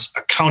 He wants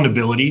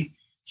accountability.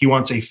 He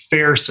wants a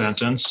fair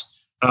sentence.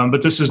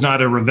 But this is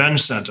not a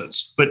revenge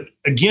sentence. But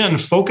again,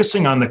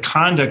 focusing on the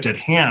conduct at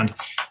hand,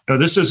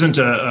 this isn't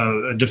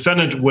a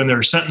defendant when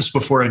they're sentenced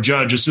before a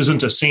judge. This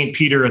isn't a St.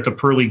 Peter at the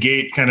pearly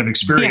gate kind of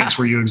experience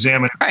where you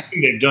examine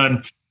everything they've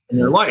done in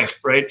their life,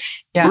 right?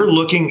 Yeah. We're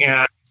looking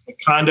at the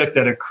conduct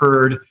that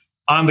occurred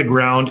on the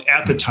ground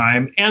at the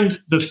time and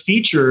the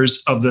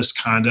features of this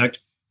conduct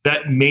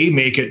that may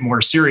make it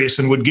more serious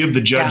and would give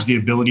the judge the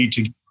ability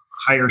to give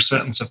a higher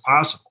sentence if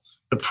possible.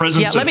 The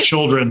presence of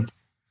children.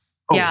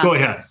 Go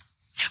ahead.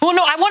 Well,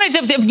 no, I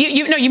wanted to,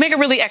 you make a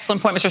really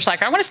excellent point, Mr.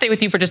 Schleicher. I want to stay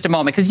with you for just a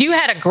moment because you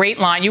had a great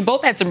line. You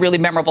both had some really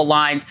memorable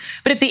lines.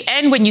 But at the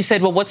end, when you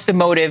said, well, what's the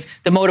motive?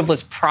 The motive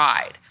was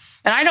pride.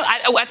 And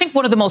I think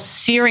one of the most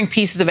searing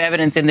pieces of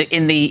evidence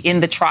in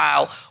the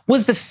trial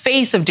was the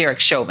face of Derek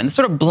Chauvin, the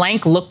sort of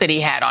blank look that he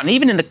had on,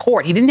 even in the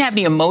court. He didn't have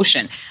any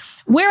emotion.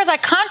 Whereas I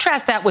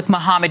contrast that with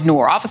Mohammed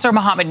Noor, Officer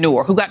Mohammed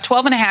Noor, who got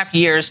 12 and a half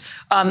years,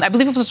 I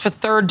believe it was for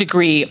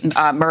third-degree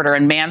murder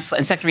and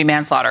second-degree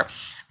manslaughter.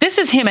 This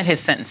is him at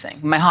his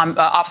sentencing,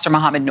 Officer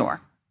Mohammed Noor.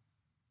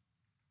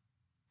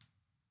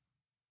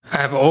 I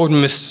have owed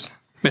Miss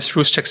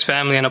Ruschek's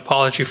family an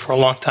apology for a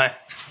long time.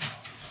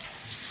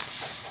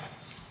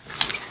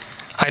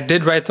 I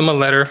did write them a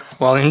letter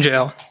while in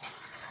jail,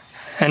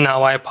 and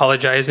now I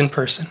apologize in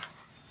person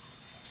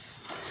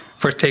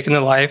for taking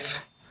the life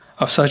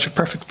of such a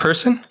perfect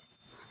person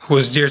who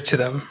was dear to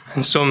them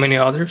and so many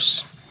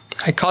others.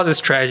 I caused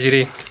this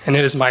tragedy, and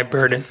it is my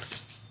burden.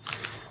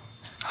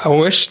 I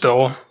wish,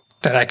 though,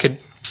 that I could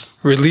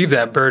relieve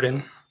that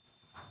burden.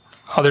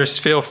 Others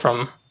feel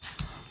from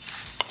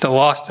the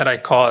loss that I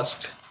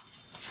caused.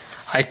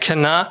 I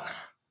cannot,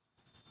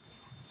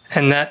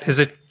 and that is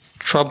a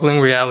troubling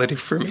reality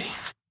for me.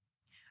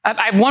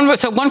 I have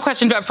one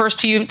question first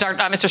to you,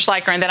 Mr.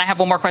 Schleicher, and then I have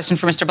one more question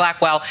for Mr.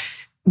 Blackwell.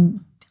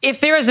 If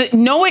there is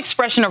no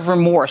expression of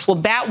remorse, will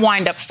that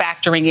wind up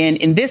factoring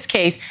in this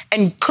case?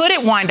 And could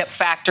it wind up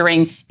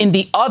factoring in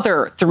the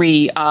other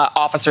three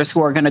officers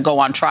who are going to go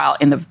on trial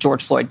in the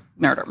George Floyd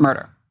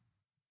murder?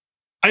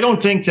 I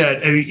don't think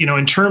that,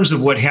 in terms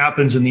of what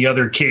happens in the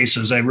other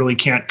cases, I really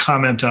can't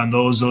comment on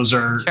those. Those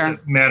are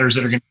matters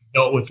that are going to be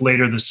dealt with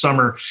later this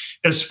summer.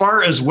 As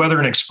far as whether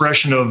an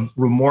expression of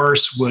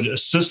remorse would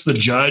assist the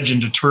judge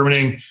in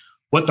determining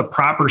what the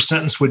proper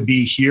sentence would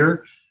be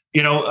here,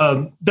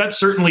 that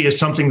certainly is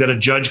something that a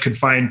judge could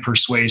find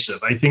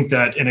persuasive. I think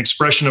that an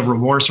expression of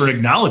remorse or an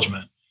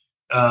acknowledgement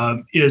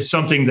is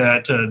something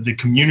that the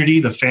community,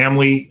 the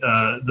family,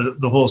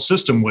 the whole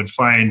system would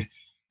find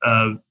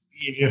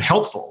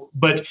helpful.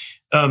 But,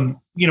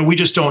 we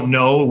just don't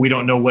know. We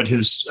don't know what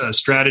his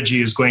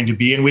strategy is going to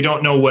be, and we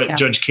don't know what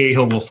Judge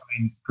Cahill will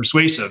find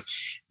persuasive.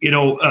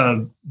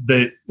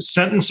 The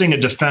sentencing a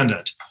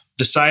defendant,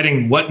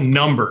 deciding what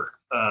number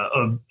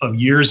of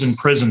years in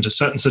prison to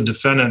sentence a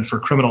defendant for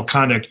criminal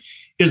conduct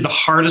is the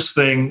hardest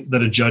thing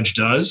that a judge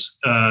does.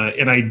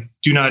 And I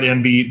do not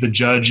envy the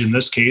judge in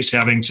this case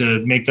having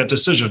to make that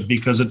decision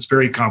because it's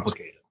very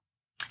complicated.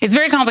 It's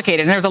very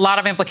complicated, and there's a lot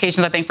of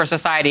implications, I think, for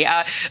society.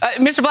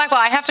 Mr. Blackwell,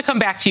 I have to come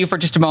back to you for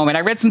just a moment.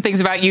 I read some things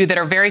about you that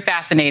are very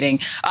fascinating.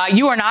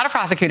 You are not a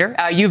prosecutor.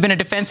 You've been a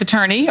defense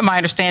attorney. My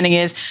understanding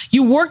is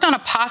you worked on a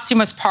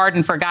posthumous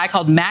pardon for a guy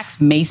called Max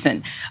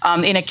Mason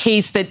in a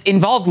case that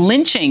involved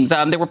lynchings.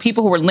 There were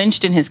people who were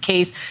lynched in his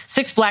case,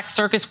 6 black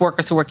circus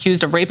workers who were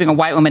accused of raping a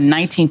white woman in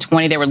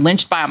 1920. They were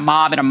lynched by a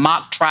mob, and a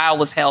mock trial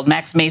was held.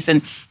 Max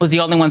Mason was the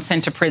only one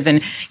sent to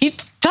prison.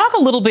 Talk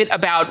a little bit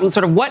about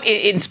sort of what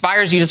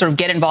inspires you to sort of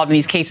get involved in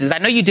these cases. I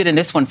know you did in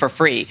this one for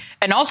free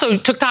and also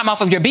took time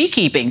off of your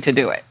beekeeping to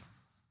do it.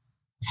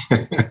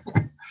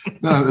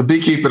 No, the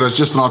beekeeping is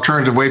just an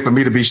alternative way for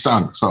me to be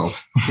stung. So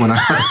when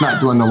I'm not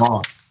doing the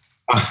law.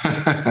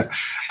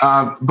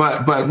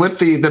 But with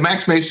the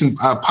Max Mason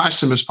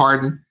posthumous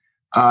pardon,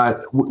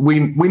 we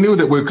knew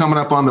that we're coming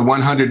up on the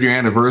 100-year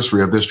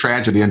anniversary of this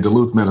tragedy in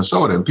Duluth,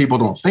 Minnesota, and people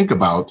don't think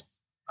about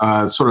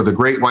sort of the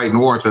Great White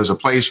North as a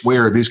place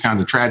where these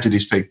kinds of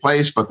tragedies take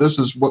place. But this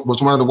is what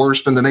was one of the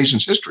worst in the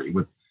nation's history,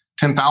 with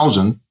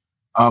 10,000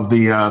 of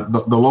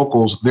the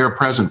locals there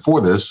present for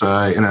this in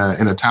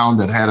a town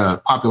that had a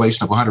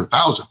population of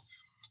 100,000.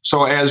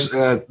 So as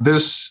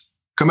this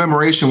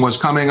commemoration was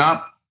coming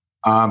up,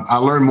 I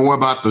learned more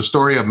about the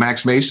story of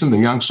Max Mason, the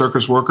young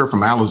circus worker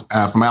from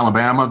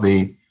Alabama,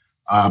 the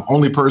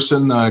only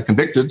person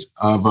convicted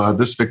of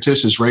this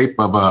fictitious rape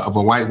of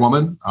a white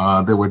woman.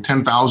 There were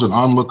 10,000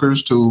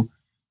 onlookers to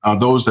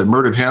those that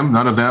murdered him.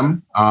 None of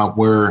them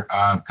were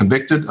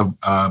convicted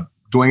of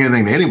doing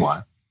anything to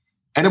anyone.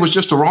 And it was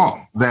just a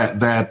wrong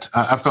that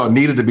I felt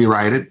needed to be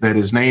righted, that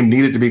his name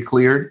needed to be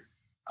cleared.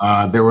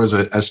 There was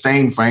a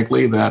stain,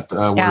 frankly, that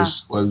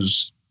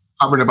was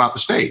hovering about the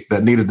state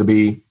that needed to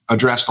be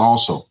addressed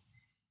also.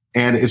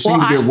 And it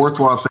seemed to be a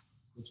worthwhile thing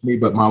for me,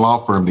 but my law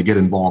firm to get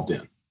involved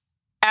in.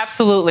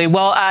 Absolutely.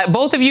 Well,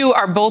 both of you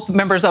are both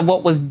members of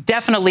what was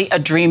definitely a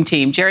dream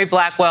team. Jerry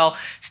Blackwell,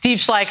 Steve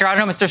Schleicher. I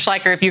don't know, Mr.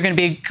 Schleicher, if you're going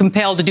to be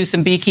compelled to do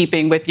some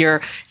beekeeping with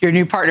your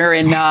new partner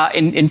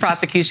in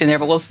prosecution there,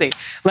 but we'll see.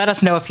 Let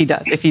us know if he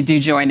does, if you do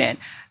join in.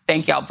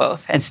 Thank y'all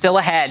both. And still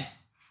ahead,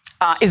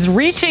 is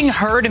reaching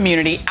herd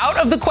immunity out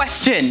of the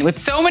question with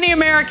so many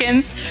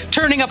Americans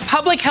turning a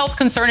public health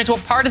concern into a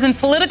partisan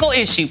political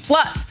issue?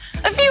 Plus,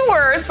 a few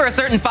words for a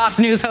certain Fox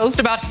News host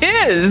about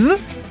his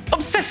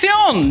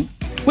obsession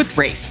with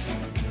race.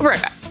 We'll be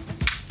right back.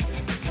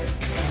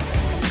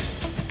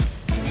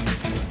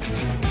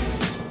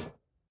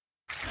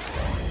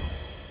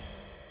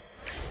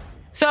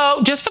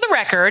 So just for the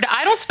record,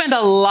 I don't spend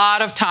a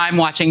lot of time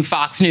watching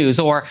Fox News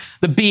or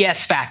the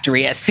BS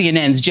Factory, as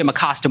CNN's Jim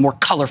Acosta more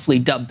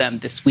colorfully dubbed them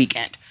this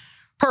weekend.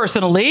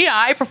 Personally,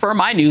 I prefer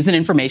my news and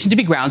information to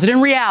be grounded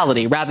in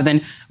reality rather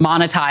than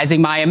monetizing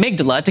my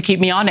amygdala to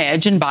keep me on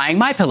edge and buying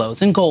my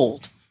pillows in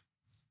gold.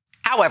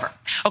 However,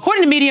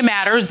 according to Media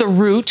Matters, The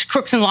Root,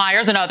 Crooks and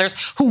Liars, and others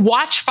who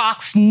watch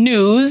Fox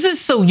News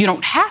so you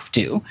don't have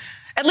to,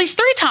 at least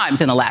 3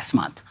 times in the last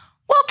month,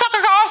 well,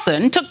 Tucker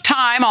Carlson took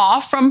time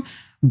off from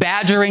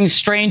badgering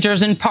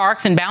strangers in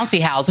parks and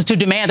bouncy houses to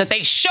demand that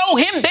they show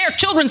him their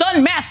children's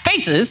unmasked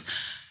faces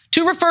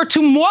to refer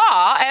to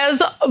moi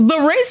as the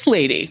race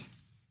lady.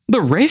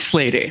 The race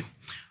lady.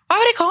 Why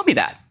would they call me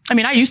that? I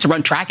mean, I used to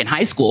run track in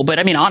high school, but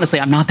I mean,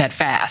 honestly, I'm not that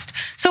fast.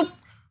 So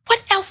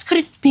what else could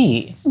it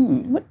be?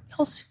 What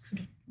else could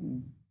it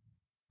be?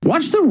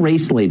 Watch The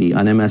Race Lady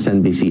on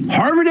MSNBC.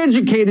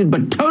 Harvard-educated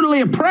but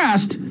totally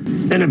oppressed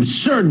and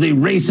absurdly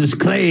racist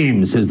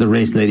claims, says the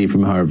race lady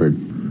from Harvard.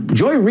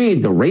 Joy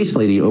Reid, the race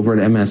lady over at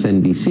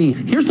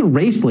MSNBC. Here's the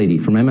race lady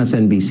from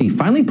MSNBC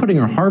finally putting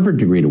her Harvard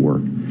degree to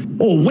work.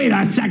 Oh, wait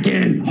a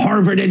second,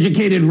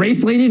 Harvard-educated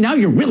race lady? Now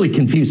you're really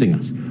confusing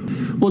us.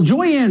 Well,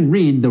 Joy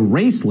Reid, the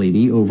race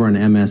lady over on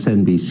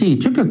MSNBC,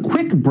 took a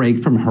quick break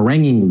from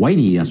haranguing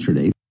Whitey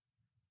yesterday.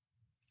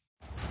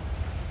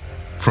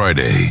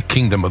 Friday,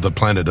 Kingdom of the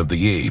Planet of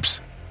the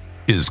Apes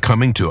is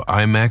coming to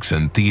IMAX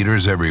and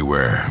theaters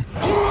everywhere.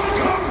 What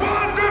a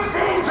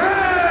wonderful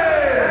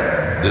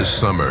day! This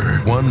summer,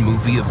 one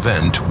movie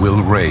event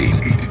will reign.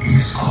 It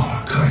is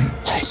our time.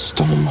 They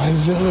stole my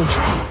village.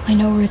 I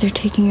know where they're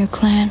taking your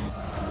clan.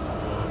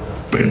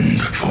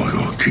 Bend for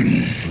your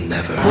king.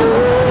 Never.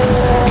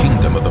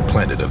 Kingdom of the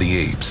Planet of the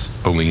Apes.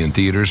 Only in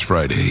theaters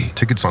Friday.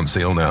 Tickets on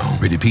sale now.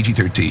 Rated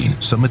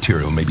PG-13. Some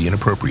material may be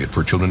inappropriate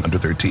for children under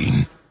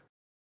 13.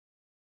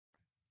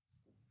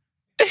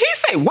 Did he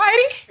say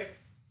Whitey?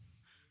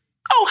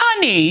 Oh,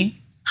 honey,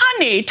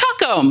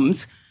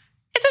 Tuckums.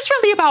 Is this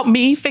really about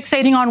me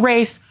fixating on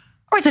race,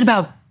 or is it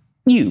about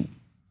you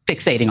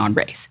fixating on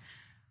race?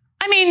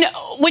 I mean,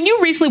 when you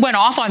recently went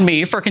off on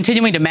me for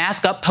continuing to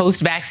mask up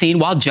post-vaccine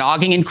while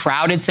jogging in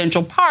crowded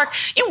Central Park,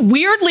 you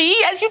weirdly,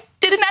 as you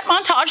did in that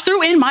montage,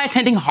 threw in my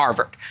attending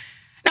Harvard.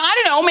 Now, I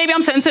don't know, maybe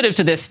I'm sensitive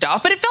to this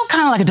stuff, but it felt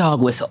kind of like a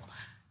dog whistle.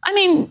 I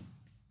mean,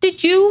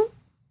 did you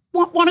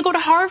want to go to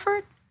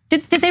Harvard?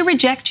 Did they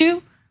reject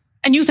you?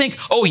 And you think,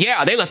 oh,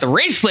 yeah, they let the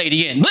race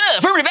lady in. Blah,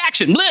 affirmative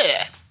action, blah.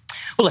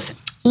 Well, listen,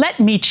 let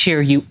me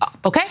cheer you up,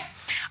 okay?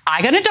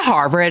 I got into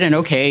Harvard and,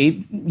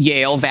 okay,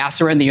 Yale,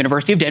 Vassar, and the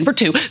University of Denver,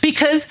 too,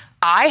 because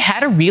I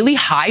had a really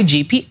high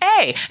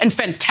GPA and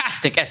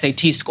fantastic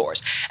SAT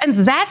scores. And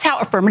that's how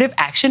affirmative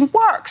action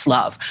works,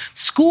 love.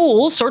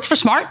 Schools search for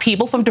smart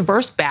people from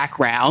diverse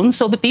backgrounds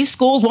so that these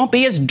schools won't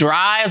be as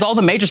dry as all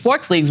the major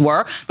sports leagues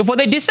were before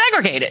they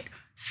desegregated.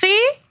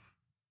 See?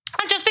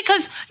 And just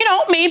because,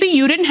 maybe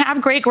you didn't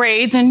have great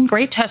grades and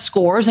great test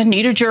scores and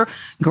needed your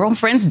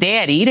girlfriend's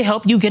daddy to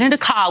help you get into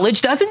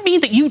college doesn't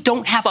mean that you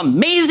don't have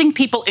amazing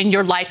people in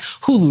your life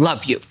who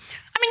love you.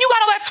 I mean, you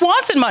got all that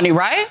Swanson money,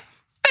 right?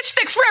 That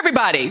sticks for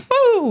everybody.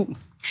 Woo. And,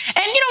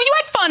 you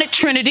had fun at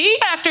Trinity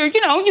after,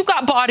 you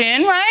got bought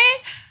in, right?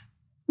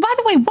 By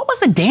the way, what was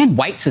the Dan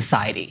White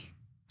Society?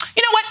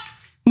 You know what?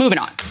 Moving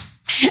on.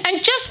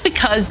 And just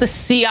because the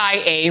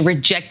CIA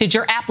rejected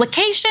your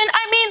application,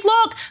 I mean,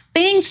 look,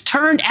 things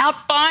turned out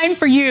fine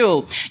for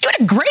you. You had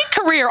a great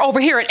career over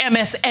here at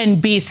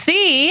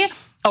MSNBC.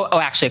 Oh,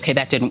 actually, okay,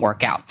 that didn't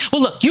work out.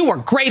 Well, look, you were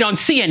great on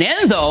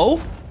CNN,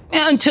 though,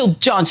 until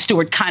Jon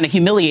Stewart kind of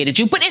humiliated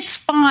you. But it's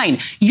fine.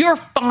 You're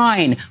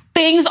fine.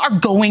 Things are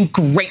going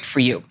great for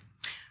you.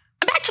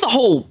 And back to the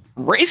whole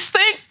race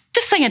thing.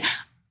 Just saying,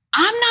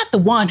 I'm not the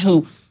one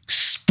who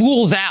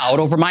spools out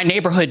over my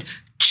neighborhood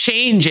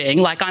changing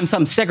like I'm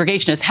some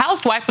segregationist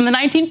housewife from the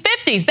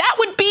 1950s. That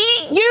would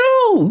be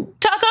you,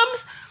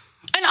 Tuckums.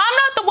 And I'm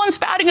not the one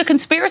spouting a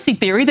conspiracy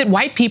theory that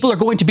white people are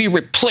going to be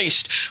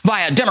replaced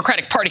via a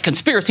Democratic Party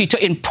conspiracy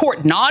to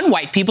import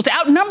non-white people to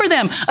outnumber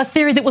them, a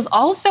theory that was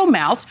also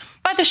mouthed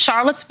by the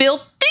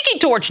Charlottesville Tiki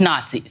Torch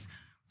Nazis.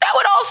 That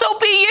would also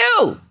be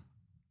you.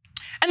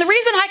 And the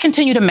reason I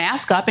continue to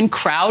mask up in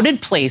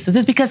crowded places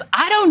is because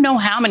I don't know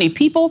how many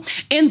people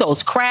in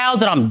those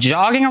crowds that I'm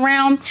jogging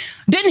around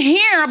didn't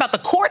hear about the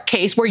court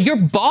case where your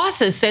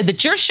bosses said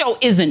that your show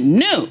isn't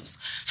news.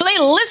 So they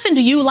listen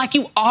to you like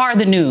you are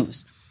the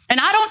news. And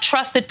I don't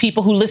trust that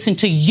people who listen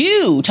to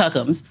you,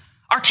 Tuckums,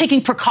 are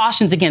taking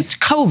precautions against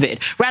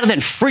COVID rather than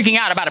freaking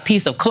out about a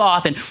piece of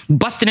cloth and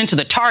busting into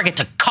the Target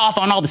to cough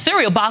on all the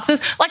cereal boxes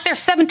like they're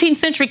 17th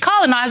century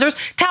colonizers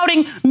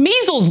touting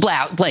measles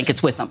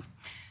blankets with them.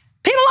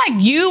 People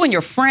like you and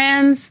your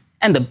friends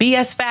and the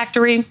BS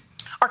factory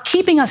are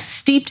keeping us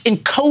steeped in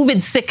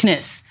COVID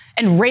sickness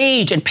and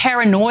rage and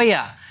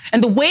paranoia.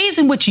 And the ways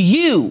in which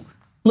you,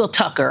 Lil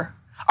Tucker,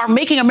 are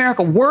making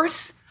America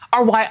worse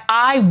are why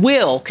I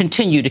will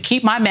continue to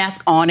keep my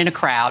mask on in a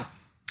crowd.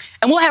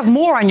 And we'll have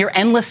more on your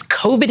endless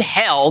COVID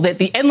hell that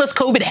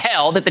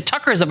the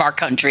Tuckers of our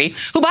country,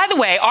 who, by the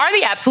way, are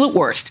the absolute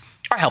worst,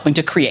 are helping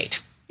to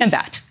create. And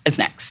that is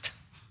next.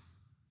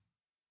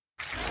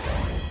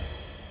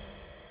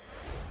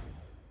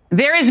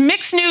 There is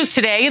mixed news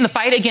today in the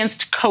fight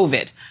against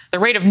COVID. The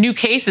rate of new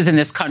cases in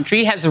this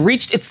country has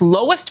reached its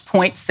lowest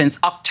point since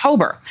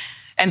October.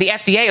 And the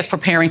FDA is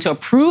preparing to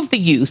approve the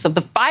use of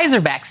the Pfizer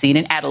vaccine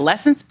in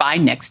adolescents by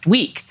next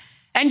week.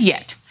 And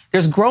yet,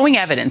 there's growing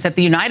evidence that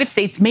the United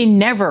States may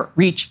never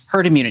reach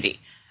herd immunity.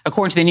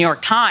 According to the New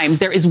York Times,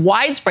 there is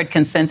widespread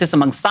consensus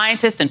among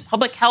scientists and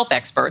public health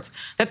experts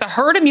that the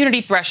herd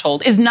immunity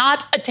threshold is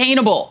not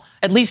attainable,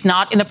 at least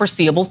not in the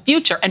foreseeable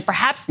future, and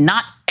perhaps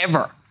not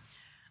ever.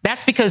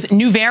 That's because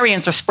new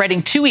variants are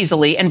spreading too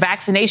easily and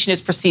vaccination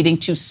is proceeding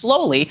too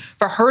slowly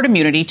for herd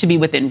immunity to be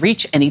within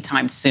reach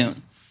anytime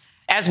soon.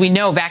 As we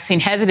know,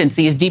 vaccine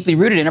hesitancy is deeply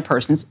rooted in a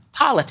person's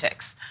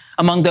politics.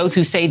 Among those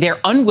who say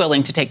they're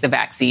unwilling to take the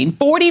vaccine,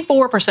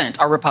 44%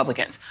 are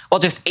Republicans, while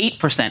just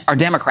 8% are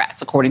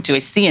Democrats, according to a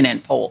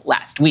CNN poll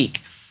last week.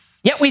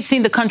 Yet we've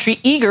seen the country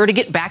eager to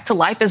get back to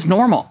life as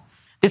normal.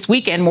 This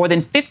weekend, more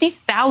than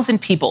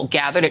 50,000 people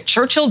gathered at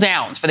Churchill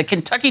Downs for the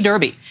Kentucky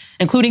Derby,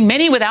 including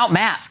many without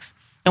masks.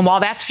 And while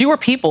that's fewer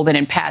people than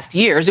in past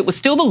years, it was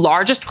still the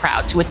largest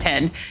crowd to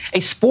attend a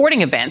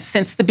sporting event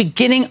since the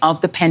beginning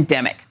of the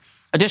pandemic.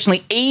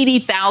 Additionally,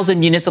 80,000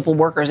 municipal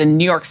workers in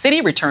New York City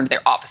returned to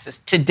their offices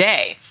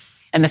today.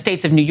 And the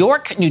states of New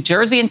York, New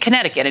Jersey, and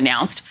Connecticut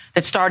announced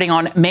that starting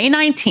on May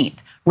 19th,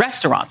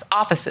 restaurants,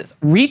 offices,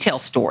 retail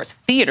stores,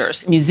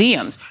 theaters,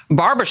 museums,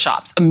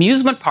 barbershops,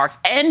 amusement parks,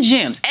 and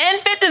gyms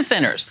and fitness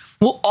centers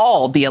will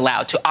all be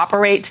allowed to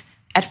operate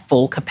at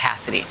full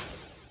capacity.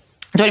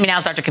 Joining me now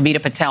is Dr.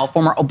 Kavita Patel,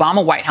 former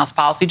Obama White House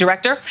policy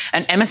director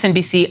and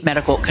MSNBC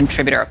medical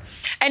contributor.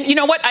 And you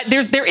know what?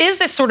 There is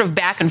this sort of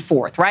back and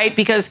forth, right?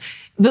 Because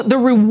the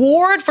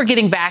reward for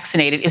getting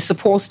vaccinated is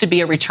supposed to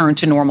be a return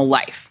to normal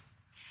life.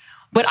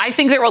 But I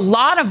think there are a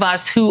lot of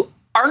us who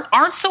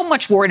aren't so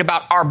much worried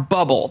about our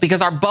bubble,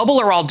 because our bubble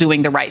are all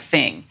doing the right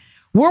thing.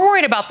 We're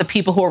worried about the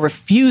people who are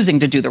refusing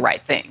to do the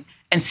right thing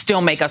and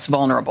still make us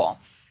vulnerable.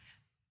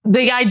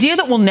 The idea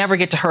that we'll never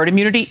get to herd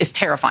immunity is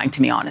terrifying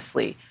to me,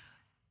 honestly.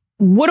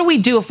 What do we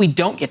do if we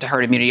don't get to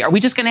herd immunity? Are we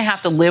just going to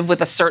have to live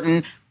with a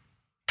certain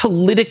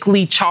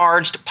politically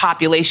charged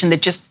population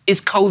that just is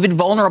COVID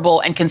vulnerable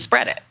and can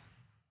spread it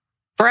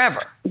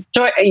forever?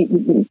 Joy,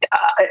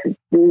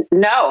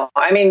 no.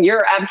 I mean,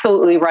 you're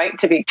absolutely right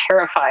to be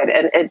terrified.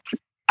 And it's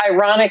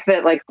ironic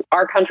that, like,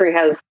 our country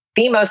has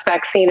the most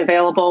vaccine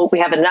available. We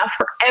have enough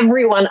for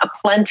everyone,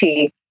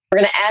 aplenty. We're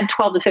going to add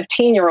 12 to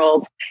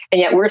 15-year-olds, and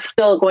yet we're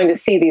still going to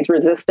see these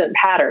resistant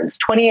patterns.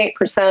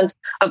 28%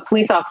 of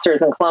police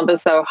officers in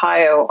Columbus,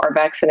 Ohio, are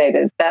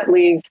vaccinated. That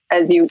leaves,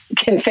 as you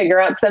can figure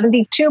out,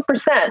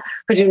 72%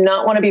 who do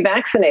not want to be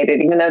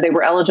vaccinated, even though they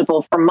were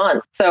eligible for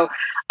months. So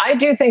I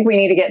do think we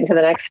need to get into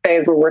the next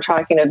phase where we're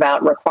talking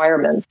about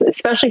requirements,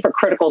 especially for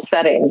critical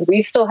settings.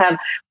 We still have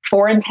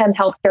 4 in 10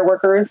 healthcare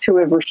workers who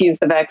have refused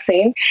the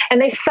vaccine,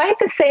 and they cite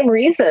the same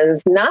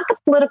reasons, not the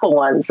political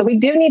ones. So we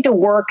do need to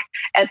work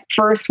at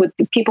first with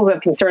the people who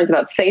have concerns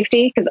about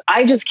safety, because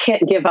I just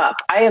can't give up.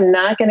 I am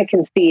not going to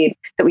concede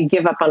that we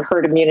give up on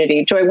herd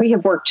immunity. Joy, we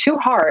have worked too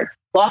hard,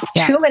 lost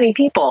too many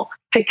people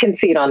to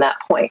concede on that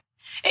point.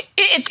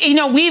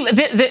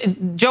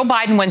 Joe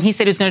Biden, when he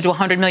said he was going to do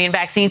 100 million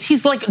vaccines,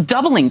 he's like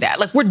doubling that.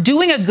 Like, we're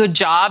doing a good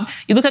job.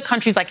 You look at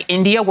countries like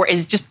India, where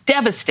it's just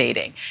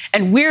devastating.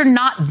 And we're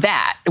not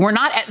that. We're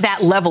not at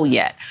that level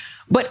yet.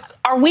 But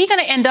are we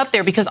going to end up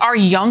there because our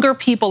younger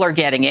people are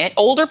getting it?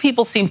 Older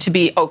people seem to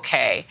be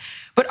okay.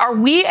 But are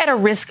we at a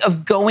risk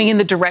of going in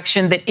the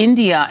direction that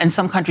India and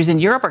some countries in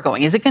Europe are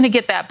going? Is it going to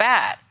get that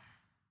bad?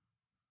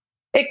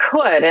 It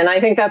could. And I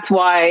think that's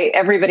why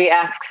everybody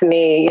asks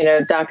me,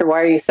 doctor,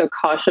 why are you so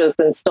cautious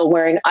and still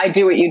wearing? I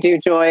do what you do,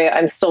 Joy.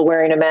 I'm still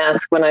wearing a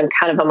mask when I'm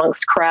kind of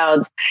amongst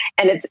crowds.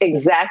 And it's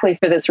exactly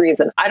for this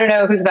reason. I don't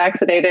know who's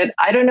vaccinated.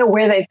 I don't know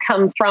where they've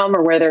come from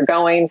or where they're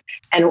going.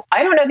 And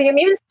I don't know the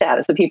immune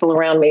status of people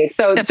around me.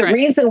 So the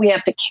reason we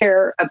have to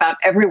care about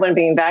everyone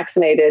being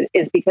vaccinated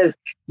is because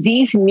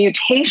these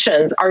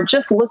mutations are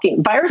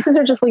viruses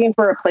are just looking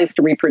for a place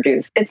to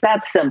reproduce. It's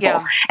that simple.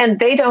 Yeah. And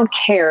they don't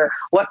care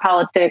what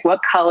politic, what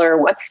what color,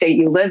 what state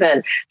you live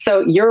in.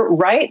 So you're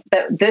right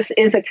that this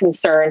is a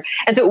concern.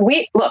 And so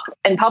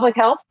in public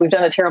health, we've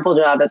done a terrible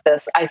job at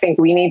this. I think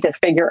we need to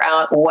figure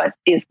out what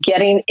is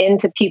getting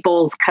into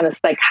people's kind of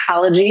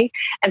psychology.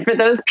 And for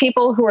those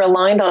people who are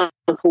aligned on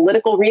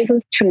political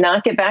reasons to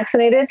not get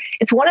vaccinated,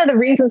 it's one of the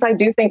reasons I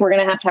do think we're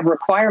going to have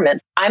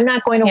requirements. I'm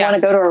not going to want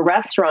to go to a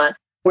restaurant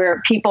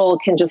where people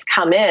can just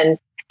come in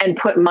and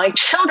put my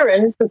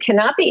children who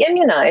cannot be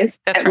immunized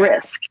at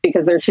risk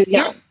because they're too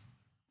young.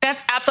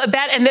 That's absolutely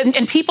that.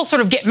 And people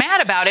sort of get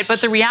mad about it.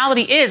 But the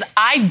reality is,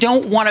 I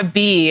don't want to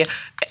be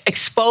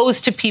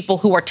exposed to people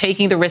who are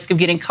taking the risk of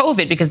getting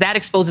COVID, because that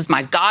exposes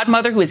my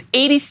godmother, who is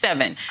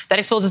 87. That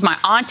exposes my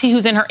auntie,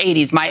 who's in her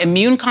 80s, my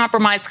immune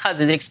compromised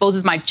cousin. It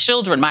exposes my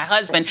children, my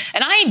husband,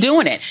 and I ain't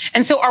doing it.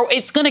 And so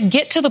it's going to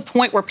get to the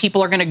point where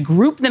people are going to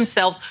group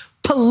themselves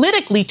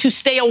politically to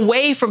stay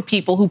away from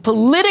people who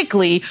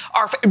politically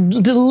are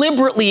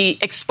deliberately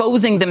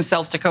exposing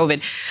themselves to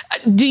COVID.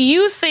 Do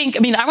you think,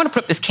 I want to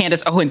put up this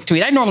Candace Owens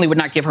tweet. I normally would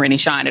not give her any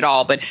shine at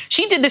all, but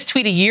she did this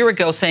tweet a year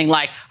ago saying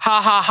like,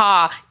 ha, ha,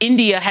 ha,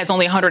 India has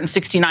only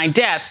 169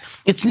 deaths.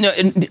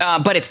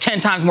 But it's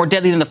 10 times more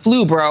deadly than the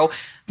flu, bro.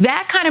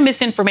 That kind of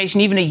misinformation,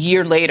 even a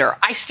year later,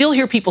 I still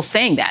hear people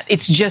saying that.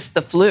 It's just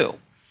the flu.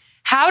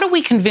 How do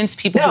we convince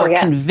people who are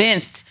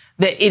convinced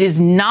that it is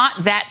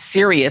not that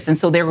serious, and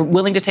so they're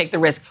willing to take the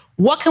risk?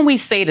 What can we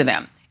say to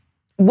them?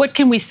 What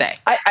can we say?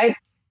 I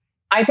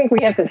think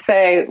we have to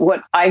say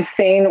what I've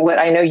seen, what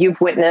I know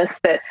you've witnessed,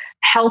 that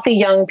healthy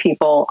young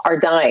people are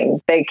dying.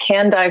 They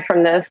can die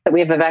from this, that we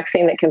have a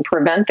vaccine that can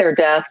prevent their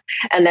death,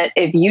 and that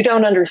if you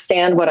don't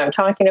understand what I'm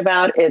talking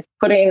about, it's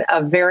putting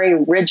a very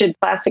rigid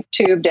plastic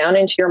tube down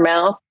into your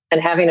mouth and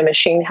having a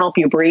machine help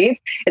you breathe.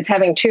 It's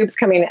having tubes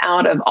coming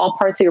out of all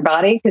parts of your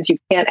body because you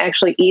can't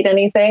actually eat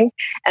anything.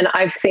 And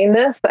I've seen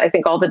this. I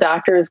think all the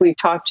doctors we've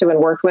talked to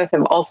and worked with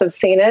have also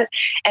seen it.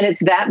 And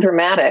it's that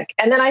dramatic.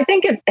 And then I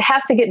think it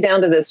has to get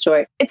down to this,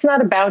 Joy. It's not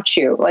about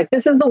you. Like,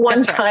 this is the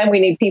one time we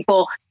need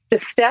people to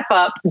step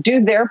up, do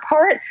their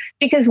part,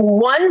 because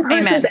one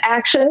person's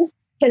action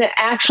can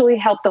actually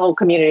help the whole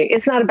community.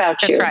 It's not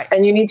about you. Right.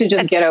 And you need to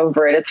just get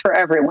over it. It's for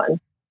everyone.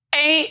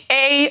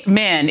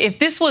 Amen. If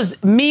this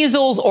was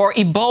measles or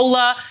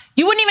Ebola,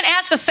 you wouldn't even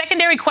ask a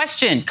secondary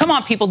question. Come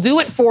on, people, do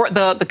it for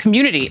the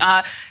community.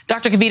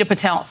 Dr. Kavita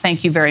Patel,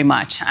 thank you very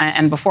much.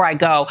 And before I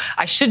go,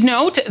 I should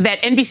note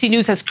that NBC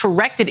News has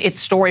corrected its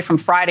story from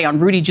Friday on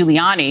Rudy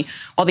Giuliani.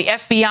 While the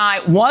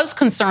FBI was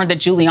concerned that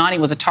Giuliani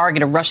was a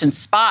target of Russian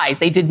spies,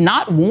 they did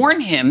not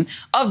warn him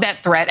of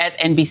that threat, as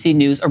NBC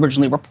News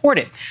originally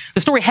reported.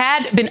 The story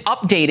had been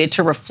updated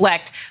to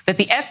reflect that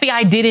the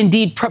FBI did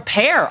indeed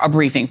prepare a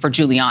briefing for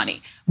Giuliani.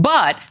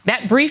 But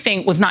that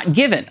briefing was not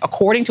given,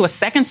 according to a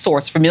second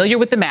source familiar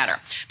with the matter,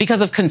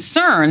 because of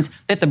concerns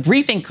that the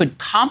briefing could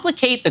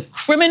complicate the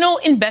criminal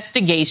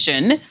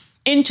investigation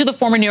into the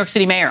former New York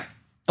City mayor.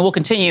 And we'll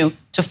continue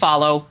to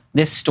follow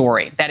this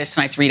story. That is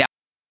tonight's readout.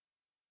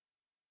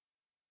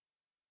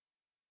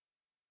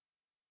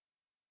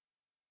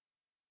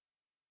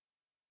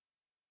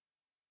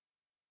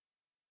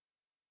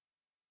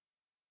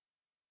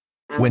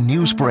 When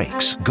news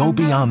breaks, go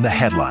beyond the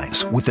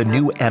headlines with the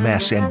new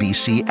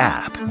MSNBC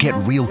app. Get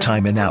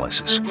real-time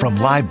analysis from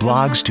live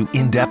blogs to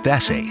in-depth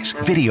essays,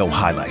 video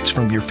highlights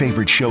from your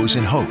favorite shows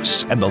and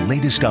hosts, and the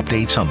latest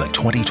updates on the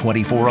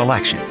 2024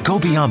 election. Go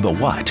beyond the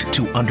what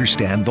to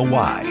understand the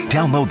why.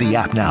 Download the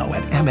app now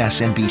at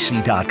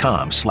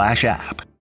msnbc.com/app.